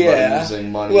what I mean? Yeah. By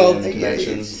using money Well, and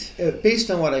connections. based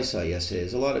on what I saw yesterday,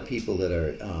 there's a lot of people that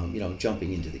are,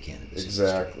 jumping into the cannabis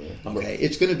Exactly. industry. Okay,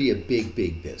 it's going to be a big,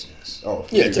 big business. Oh,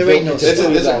 Yeah, it's There ain't no it's a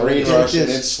green stopping rush, it. and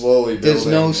it's slowly building. There's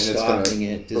no and it's gonna- stopping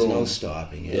it. There's no boom.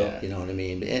 stopping it. Yeah. You know what I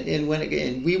mean? And when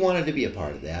again, we wanted to be a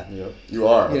part of that. Yep. You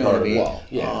are You a know part what I of mean?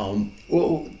 it.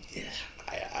 Well,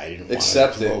 yeah. I didn't want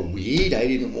Accept to grow it. weed. I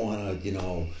didn't want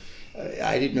to,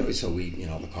 I didn't know. So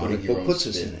the comic your book own puts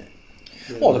us spin. in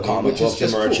it. Well, the comic Which is book, the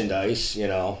just cool. merchandise,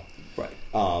 Right.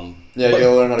 Yeah, you But-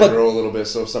 gotta learn how to but- grow a little bit.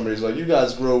 So if somebody's like, "You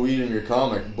guys grow weed in your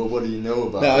comic," but what do you know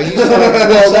about Now it? you saw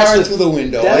that's it the- through the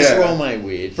window. that's- I Yeah. grow my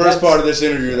weed. First part of this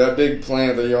interview, that big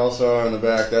plant that you all saw in the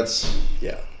back, that's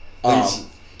Yeah. at least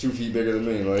 2 feet bigger than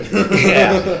me. Like,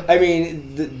 yeah, I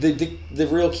mean, the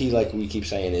real key, like we keep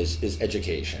saying, is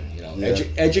education. Yeah.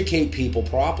 Educate people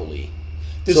properly.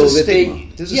 There's so a that stigma. They,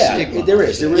 There's a yeah, stigma. there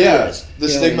is. There really yeah, is. the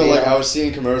You know, stigma. you Like know- I was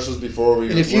seeing commercials before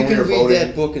And if you when we can were read voting,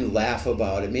 that book and laugh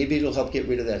about it, maybe it'll help get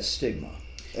rid of that stigma.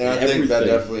 and I think that everything.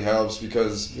 definitely helps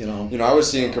because You know. I was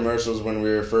seeing commercials when we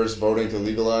were first voting to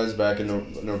legalize back in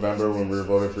November when we were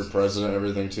voting for president and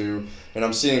everything too, and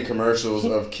I'm seeing commercials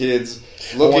of kids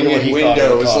looking wonder what in he thought of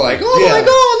the windows coffee. like, "Oh Yeah. my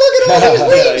God, look at all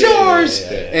these weed jars!"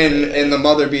 yeah, And the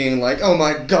mother being like, "Oh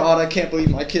my God, I can't believe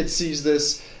my kid sees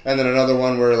this." And then another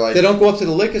one where like They don't go up to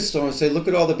the liquor store and say, "Look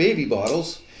at all the baby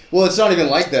bottles." Well, it's not even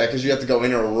like that because you have to go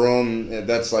into a room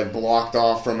that's like blocked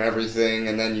off from everything,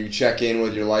 and then you check in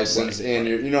with your license, and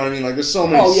you know what I mean. Like, there's so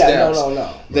many Oh yeah, steps.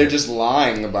 no. They're just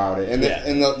lying about it, and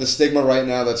Yeah. the stigma right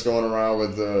now that's going around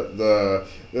with the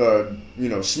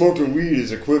smoking weed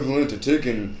is equivalent to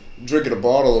drinking a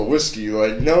bottle of whiskey.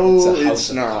 Like, no, It's a house it's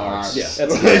of not. cards. Yeah.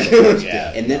 That's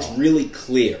Yeah, and that's really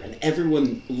clear, and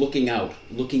everyone looking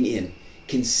in,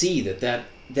 can see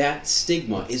that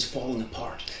stigma is falling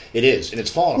apart. It is, and it's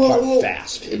falling apart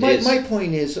fast. My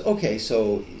point is, okay,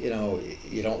 so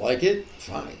you don't like it,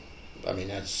 fine. I mean,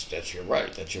 that's your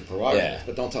right. That's your prerogative. Yeah.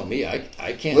 But don't tell me I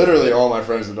can't. Literally, all my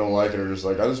friends that don't like it are just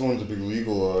like, I just want it to be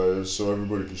legalized so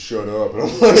everybody can shut up. And I'm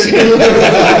like,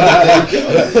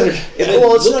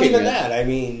 Well, it's not looking even at- that. I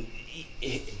mean,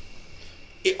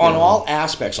 on all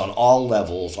aspects, on all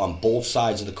levels, on both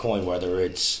sides of the coin, whether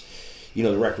it's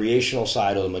the recreational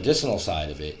side or the medicinal side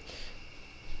of it,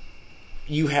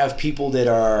 you have people that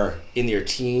are in their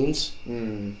teens.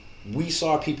 We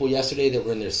saw people yesterday that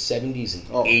were in their 70s and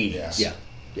 80s. Yeah.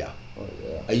 Yeah. oh,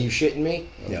 yeah. Are you shitting me?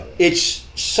 Yeah. It's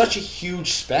such a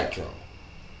huge spectrum.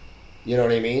 You know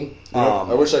what I mean? You know,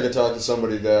 I wish I could talk to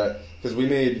somebody that, because we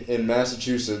made, in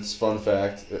Massachusetts, fun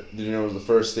fact, did you know it was the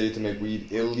first state to make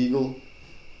weed illegal?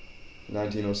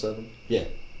 1907? Yeah.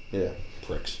 Yeah.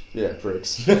 Pricks. Yeah,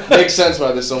 pricks. Makes sense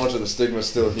why there's so much of the stigma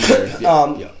still here.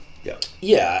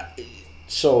 Yeah.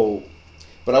 So,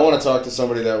 But I want to talk to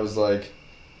somebody that was like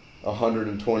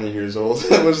 120 years old.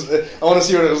 I want to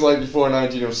see what it was like before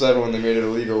 1907 when they made it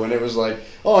illegal. When it was like,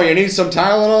 oh, you need some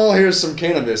Tylenol? Here's some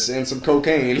cannabis and some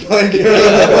cocaine. Like,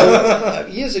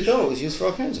 Years ago, it was used for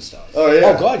all kinds of stuff. oh yeah.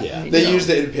 oh god, yeah. They You know. used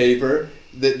it in paper.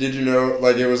 Did you know?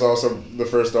 Like, it was also the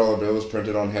first dollar bill was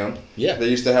printed on hemp. Yeah. They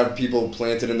used to have people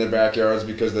planted in their backyards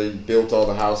because they built all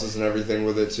the houses and everything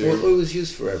with it too. Well, it was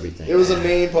used for everything. It was a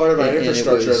main part of our And it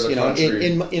infrastructure was, as a you know, country.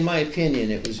 in my opinion,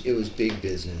 it was big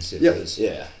business. It Yeah. was,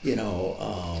 Yeah.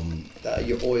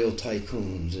 your oil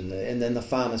tycoons and then the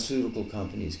pharmaceutical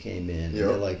companies came in. And Yeah.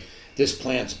 they're like, this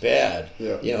plant's bad.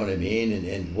 Yeah. You know what I mean?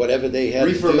 And whatever they had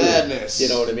Reefer to do. madness. You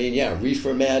know what I mean? Yeah,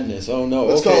 reefer madness. Oh no.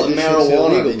 Let's okay, call it this is marijuana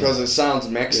illegal because now. it sounds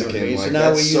You know Mexican. what I mean? Like, So now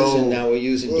that's we're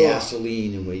using Ugh.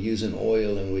 gasoline and we're using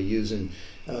oil and we're using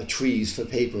trees for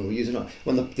paper. We're using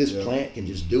this Yeah. plant can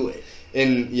just do it.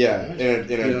 In You know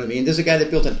what I mean? There's a guy that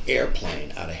built an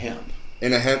airplane out of hemp.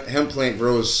 And a hemp plant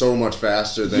grows so much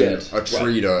faster than Yet. a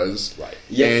tree does. Right.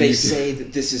 Yet And they you- say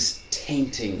that this is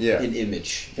tainting Yeah. an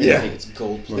image. If Yeah. anything, it's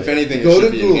gold plated. If anything, it Go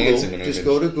should to be enhancing an Google. Just image.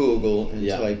 go to Google and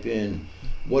Yeah. type in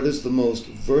what is the most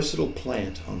versatile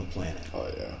plant on the planet. Oh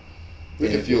yeah, we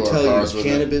And can it fuel will our tell cars you with it.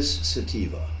 cannabis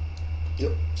sativa.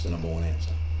 Yep. It's the number one answer.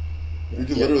 You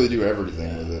can Yeah. literally do everything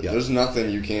Yeah. with it. Yeah. There's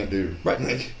nothing you can't do. Right.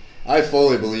 Like, I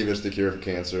fully believe it's the cure for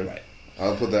cancer. Right.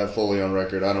 I'll put that fully on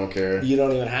record. I don't care. You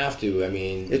don't even have to. I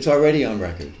mean, It's already on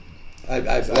record. A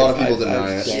lot of people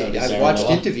deny it. I've Darren watched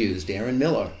Miller. interviews. Darren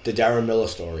Miller. the Darren Miller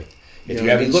story. If know you what I mean?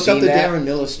 haven't look seen up the that, Darren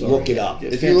Miller story. look it up.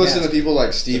 It's If you listen to fantastic. people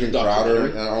like Steven Crowder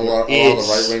and a lot of the It's-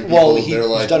 right wing people, well, he's they're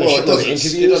like, done a well, shitload of it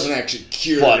interviews, doesn't actually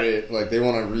cure but it. Like, they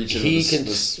want to reach into he this, can.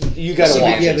 this You got to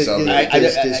semantics watch Yeah, it. but of I, it.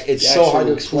 There's it's so hard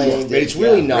to actual explain, proof but it's that-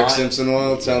 really yeah. not. Rick Simpson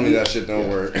oil, tell me that shit don't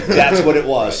work. That's what it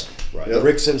was. Right. Yep.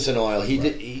 Rick Simpson oil.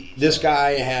 This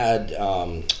guy had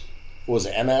was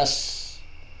it MS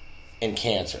and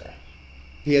cancer,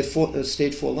 He had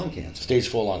stage 4 lung cancer. stage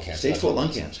 4 lung cancer. Stage that's 4 what it lung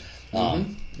was. cancer.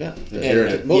 Um, Yeah.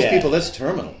 cured it. Most Yeah. people, that's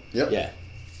terminal. Yep. Yeah.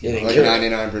 Yeah, they Like cured it.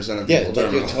 99% of Yeah, people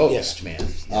like you're terminal. toast,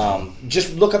 man.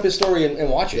 Just look up his story and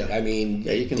watch it. Yeah. I mean,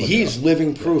 Yeah, you can look it he's up.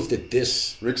 living proof that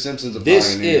this Rick Simpson's a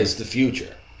this pioneer. is the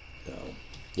future. So,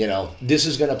 You know, this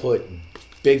is going to put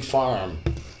Big Farm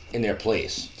in their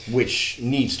place, which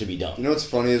needs to be done. You know what's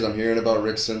funny is I'm hearing about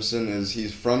Rick Simpson is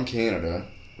he's from Canada,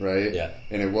 right? Yeah.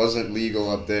 And it wasn't legal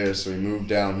up there, so he moved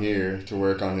down here to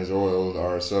work on his oil, the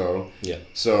RSO. Yeah.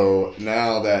 So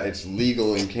now that it's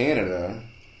legal in Canada,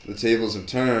 the tables have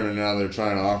turned, and now they're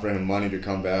trying to offer him money to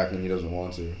come back, and he doesn't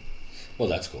want to. Well,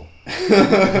 that's cool.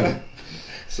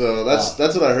 So that's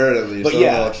what I heard at least. But I don't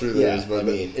yeah, know how true that yeah, is, but I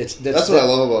mean, that's what I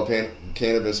love about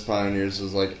cannabis pioneers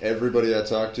is like everybody I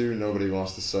talk to, nobody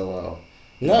wants to sell out.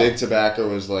 No. Big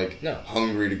tobacco is like No.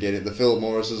 hungry to get it. The Philip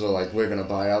Morrises are like, we're gonna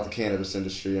buy out the cannabis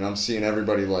industry, and I'm seeing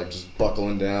everybody like just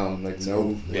buckling down. Like,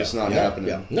 no, it's not happening.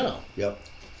 yeah. No. Yep.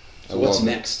 I So what's love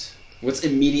it. next? What's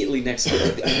immediately next? I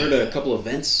heard a couple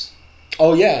events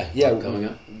Oh yeah, yeah. coming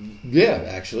up. Yeah,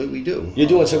 actually, we do. You're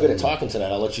doing so good at talking tonight.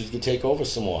 I'll let you take over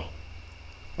some more.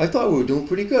 I thought we were doing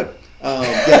pretty good. Yeah.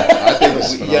 I think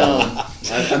it's phenomenal.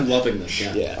 I'm loving this.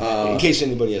 Yeah. Yeah. In case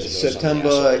anybody hasn't noticed, I'm the September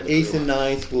asshole of the 8th crew. and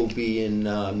 9th, we'll be in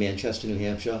Manchester, New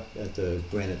Hampshire at the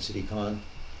Granite City Con.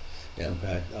 Yeah.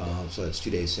 Okay. So that's 2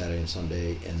 days, Saturday and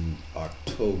Sunday. In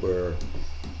October,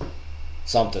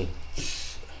 Something.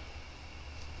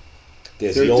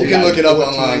 There's You the old You can guy. look it up 14th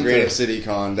online, or- Granite City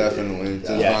Con, definitely.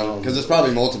 Yeah. Because there's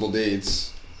probably multiple dates.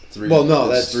 well, no,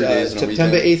 that's 3 days in a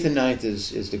September weekend. 8th and 9th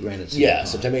is the Granite City Yeah, Con.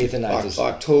 September 8th and 9th is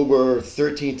October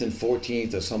 13th and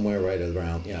 14th, or somewhere right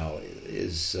around,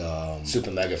 is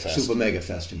Super Mega Fest Super Mega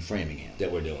Fest in Framingham.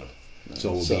 that we're doing.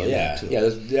 So we'll So be in yeah, that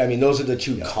too. yeah. I mean, those are the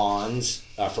two Yeah. cons.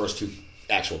 Our first two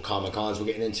actual Comic Cons we're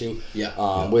getting into.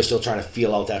 Yeah. We're still trying to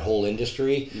feel out that whole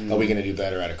industry. Are we going to do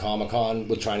better at a Comic Con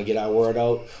with trying to get our word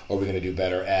out, or are we going to do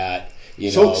better at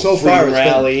So far, Freedom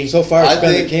Rally? it's been the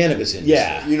think- cannabis industry.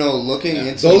 Yeah. Looking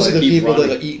into Those are like, the keep people that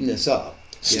running. are eating this up.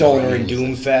 Stoner and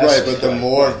Doomfest. right, but the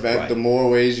more right. the more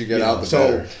ways you get You out, know, the so-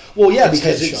 better. Well, yeah, It's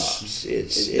because head it's shops.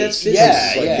 It's That's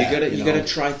yeah, like, yeah. You gotta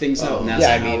try things out. And that's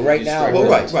Yeah, I how mean, you right now strike we're-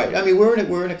 well, it. right. I mean,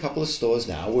 we're in a couple of stores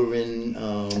now. We're in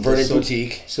Verdant the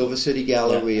Boutique, Silver City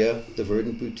Galleria, the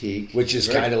Verdant Boutique. which is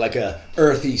Right. kind of like a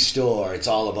earthy store. It's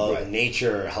all about Right.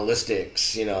 nature,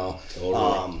 holistics,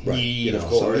 Totally. weed, of So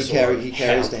course. he or carries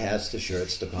hemp. the hats, the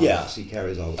shirts, the comics. Yeah. He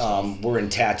carries all the stuff. We're in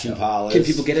tattoo parlors. Can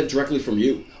people get it directly from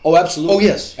you? Oh, absolutely. Oh,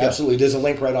 yes. Yeah. absolutely. There's a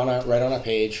link right on our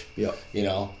page. Yeah.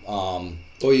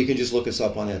 Or you can just look us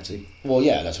up on Etsy. Well,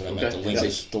 yeah, that's what I meant. Okay.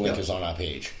 The link Yeah. is on our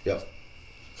page. Yep.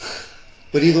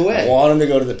 But either way, I want them to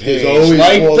go to the page. there's always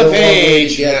Like more the than one way to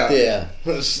page. get Yeah. there.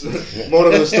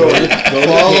 Motive of the story.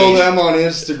 Follow page. them on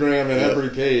Instagram and every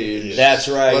page. That's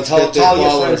right. Let's Tell get their your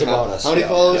following friends count. about us. How many Yeah,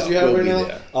 followers do you have we'll right be now?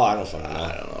 there. Oh, I don't fucking know.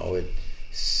 I don't know.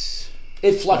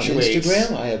 It fluctuates.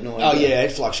 Instagram? I have no Oh idea. yeah,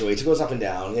 it fluctuates. It goes up and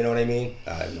down. You know what I mean?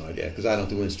 I have no idea because I don't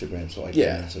do Instagram, so I can't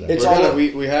Yeah. answer that. It's We're all- gonna,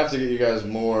 we have to get you guys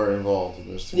more involved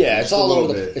in this. Too. Yeah, Just it's a all little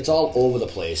over the bit. it's all over the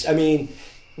place. I mean,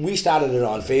 we started it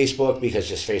on Facebook because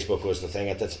just Facebook was the thing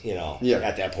at that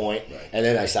at that point, Right. and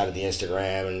then I started the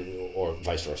Instagram or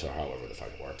vice versa, or however the fuck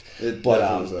it worked. It But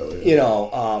definitely was that way,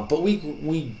 yeah. but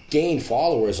we gain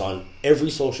followers on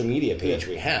every social media page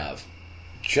we have,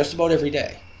 just about every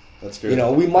day. That's good.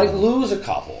 We might lose a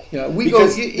couple. We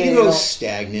because go. they, You go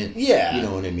stagnant. Yeah. You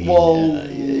know what I mean. Well,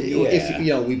 if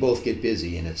yeah. we both get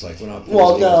busy, and it's like we're not.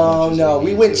 Well, posting as much as no, we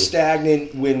we need went to.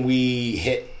 stagnant when we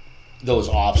hit those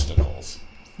obstacles.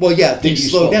 Well, yeah, you things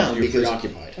slow slow? down You're because.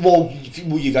 preoccupaid. Well,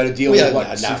 you got to deal Well, yeah, with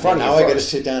what's now, in front of now you I got to first.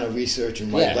 sit down and research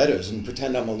and write Yeah. letters and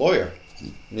pretend I'm a lawyer.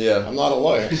 yeah. I'm not a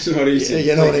lawyer. So what do you Yeah, say?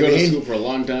 you know It's what like I you go to mean? school for a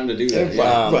long time to do that.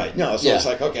 Right, right. No, so yeah. it's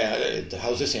like, okay,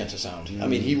 how's this answer sound? I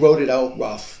mean, he wrote it out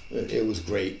rough. It was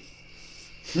great.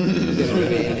 You know what I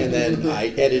mean? And then I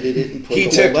edited it and put He the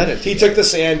took whole letter he together. took the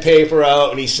sandpaper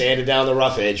out and he sanded down the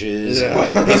rough edges.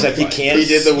 Yeah. He's like, you can't. He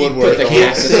did the woodwork. the on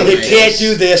cast it. on You it. can't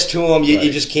do this to him. You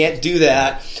Right. just can't do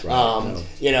that. Right,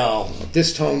 no.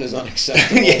 This tone is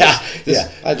unacceptable. Yeah, This- yeah.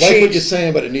 I like Change- what you're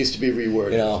saying, but it needs to be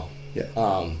reworded. Yeah.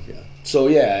 Yeah. So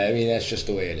yeah, I mean that's just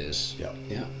the way it is. Yeah.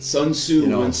 Yeah. Sun Tzu You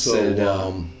know, once so, said.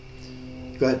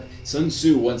 go ahead. Sun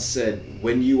Tzu once said,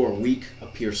 "When you are weak,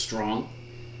 appear strong.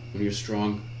 When you're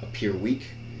strong, appear weak."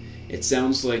 It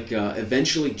sounds like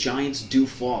eventually giants do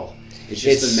fall. It's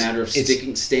just It's- a matter of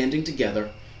it's- standing together,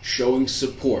 showing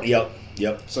support. Yep.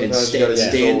 Sometimes you gotta get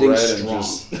standing so red and strong.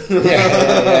 just-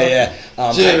 Yeah.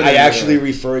 Jim, I actually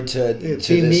referred to Be this.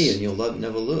 me and you'll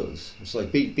never lose. It's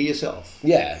like be yourself.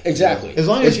 Yeah, exactly. As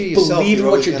long as you're yourself, believe in you're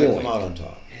what always you're gonna doing. come out on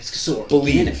top. It's so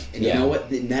Believe. organic. And Yeah. you know what?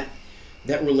 And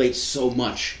that relates so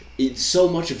much. So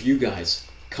much of you guys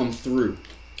come through.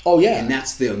 Oh yeah. And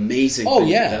that's the amazing Oh, thing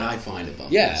yeah. that I find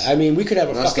about Yeah, this. I mean, we could have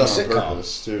a That's fucking done on sitcom.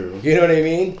 purpose too. You know what I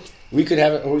mean? We could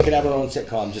have our own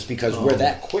sitcom just because we're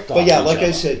that quick on But yeah, each like I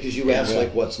other. said, because you asked Yeah.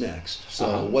 like what's next.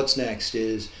 So what's next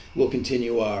is we'll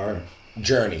continue our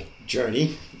journey.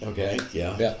 journey. Okay.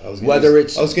 Yeah. Yeah. I was gonna Whether use,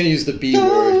 it's- I was going to use the B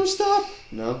word. Stop.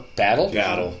 No. Battle?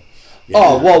 Battle.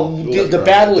 Oh, well, the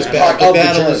battle is The part battle, of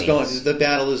the is journey. going. The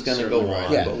battle is going to go Certainly on,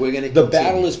 right. Yeah. but we're going to. The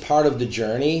battle is part of the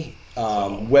journey.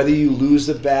 Whether you lose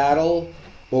the battle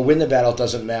or win the battle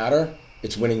doesn't matter.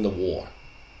 It's winning the war.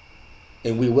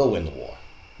 And we will win the war.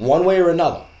 One way or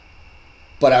another.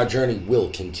 But our journey will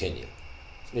continue.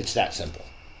 It's that simple.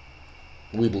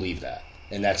 We believe that.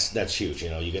 And that's huge, you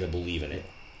got to believe in it.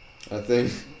 I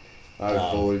think I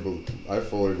fully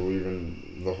believe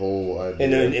in the whole idea.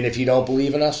 And if you don't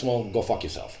believe in us, well, go fuck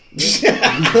yourself.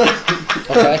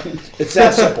 Okay? It's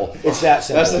that simple. It's that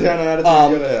simple. That's the kind of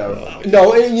attitude you gotta have.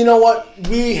 No, and you know what?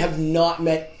 We have not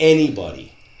met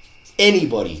anybody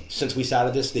since we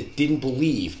started this that didn't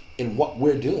believe in what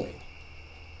we're doing.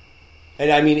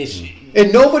 And I mean, it's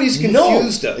and nobody's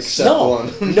confused us. Except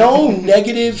one. no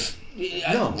negative.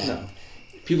 No.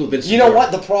 People have been. You know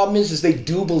what? The problem is they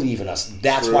do believe in us.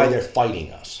 That's True. why they're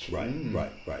fighting us. Right.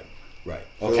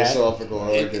 Okay? Philosophical, I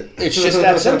like it. It's just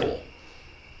that simple.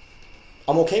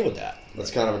 I'm okay with that. That's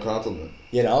kind of a compliment.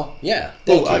 Yeah.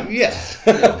 Well, Thank you.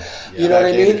 yeah. You know what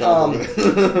I mean? Backhanded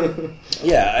compliment.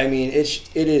 Yeah, I mean,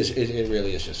 it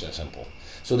really is just that simple.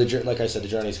 So like I said, the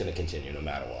journey is going to continue no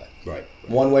matter what, Right.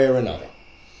 one way or another.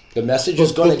 The message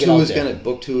is going to get out there.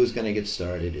 Book 2 is going to get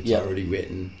started. It's Yeah. already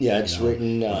written. Yeah, it's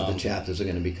written, the chapters are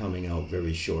going to be coming out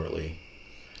very shortly.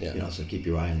 Yeah. So keep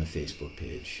your eye on the Facebook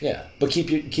page. Yeah, but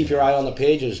keep your eye on the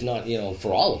pages, not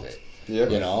for all of it. Yeah.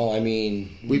 You know, I mean,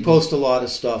 We post a lot of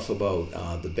stuff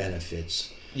about the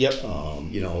benefits, yep.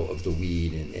 of the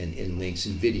weed and links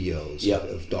and videos Yep.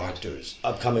 of doctors,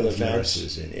 Upcoming of events.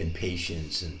 nurses and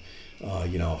patients, and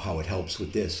how it helps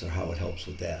with this or how it helps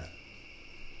with that.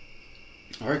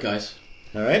 All right, guys.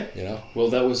 All right. You know. Well,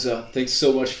 that was. Thanks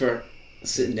so much for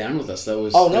sitting down with us. That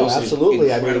was. Oh that no, was an absolutely.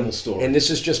 incredible story. And this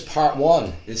is just part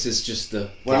one. This is just the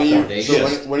When are you, foundation. so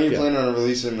when are you Yeah. planning on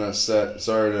releasing the set?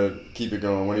 Sorry to keep it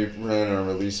going. When are you planning on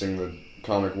releasing the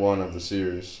comic one of the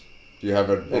series? Do you have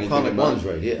anything Comic in mind? One's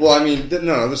right here. Well, I mean,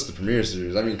 no, this is the premiere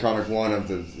series. I mean, comic one of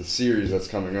the series that's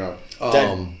coming up.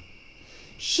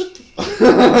 Shut the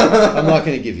I'm not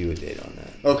going to give you a date on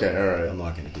that. Okay, all right. I'm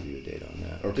not going to give you a date on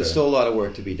that. Okay. There's still a lot of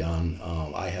work to be done.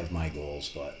 I have my goals,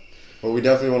 but Well, we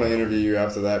definitely want to interview you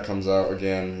after that comes out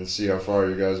again and see how far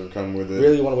you guys have come with it.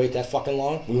 Really, you want to wait that fucking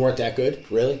long? We weren't that good,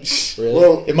 really. Really?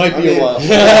 Well, it might I be mean, a while.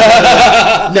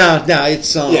 no,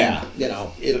 it's Yeah.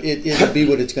 it'll be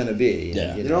what it's going to be.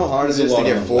 Yeah. You know how hard it There's is a to lot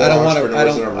get of- four I don't wanna-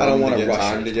 entrepreneurs I in a don't room wanna to get rush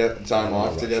time it. to get time I don't wanna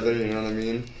off rush together. You know what I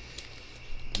mean?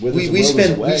 We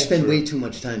spend way too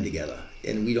much time together,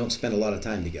 and we don't spend a lot of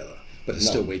time together, but it's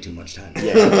No. still way too much time.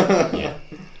 Yeah.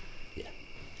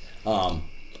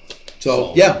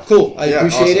 So yeah, cool. I Yeah,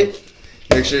 appreciate awesome.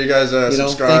 it. Make sure you guys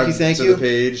subscribe thank to you. the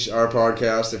page, our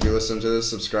podcast. If you listen to this,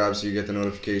 subscribe so you get the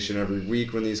notification every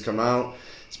week when these come out.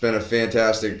 It's been a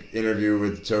fantastic interview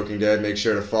with Toking Dead. Make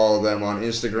sure to follow them on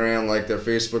Instagram, like their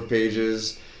Facebook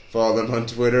pages. Follow them on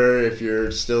Twitter. If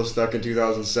you're still stuck in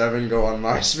 2007, go on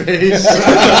MySpace.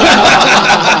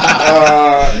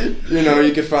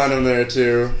 You can find them there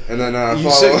too. And then You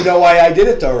follow. know why I did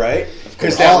it though, right?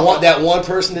 Because course. that one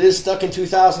person that is stuck in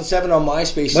 2007 on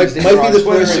MySpace Might is on be the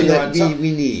Twitter person and that on some-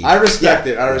 we need. I respect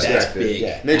Yeah, it. I respect that's it. big.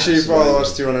 Yeah. Make sure you Absolutely. follow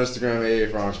us too on Instagram,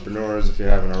 AA for Entrepreneurs. If you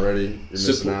haven't already, you're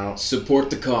missing out. Support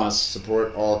the cause.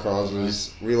 Support all causes.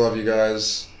 We love you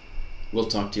guys. We'll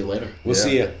talk to you later. We'll Yeah.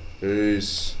 see you.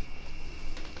 Peace.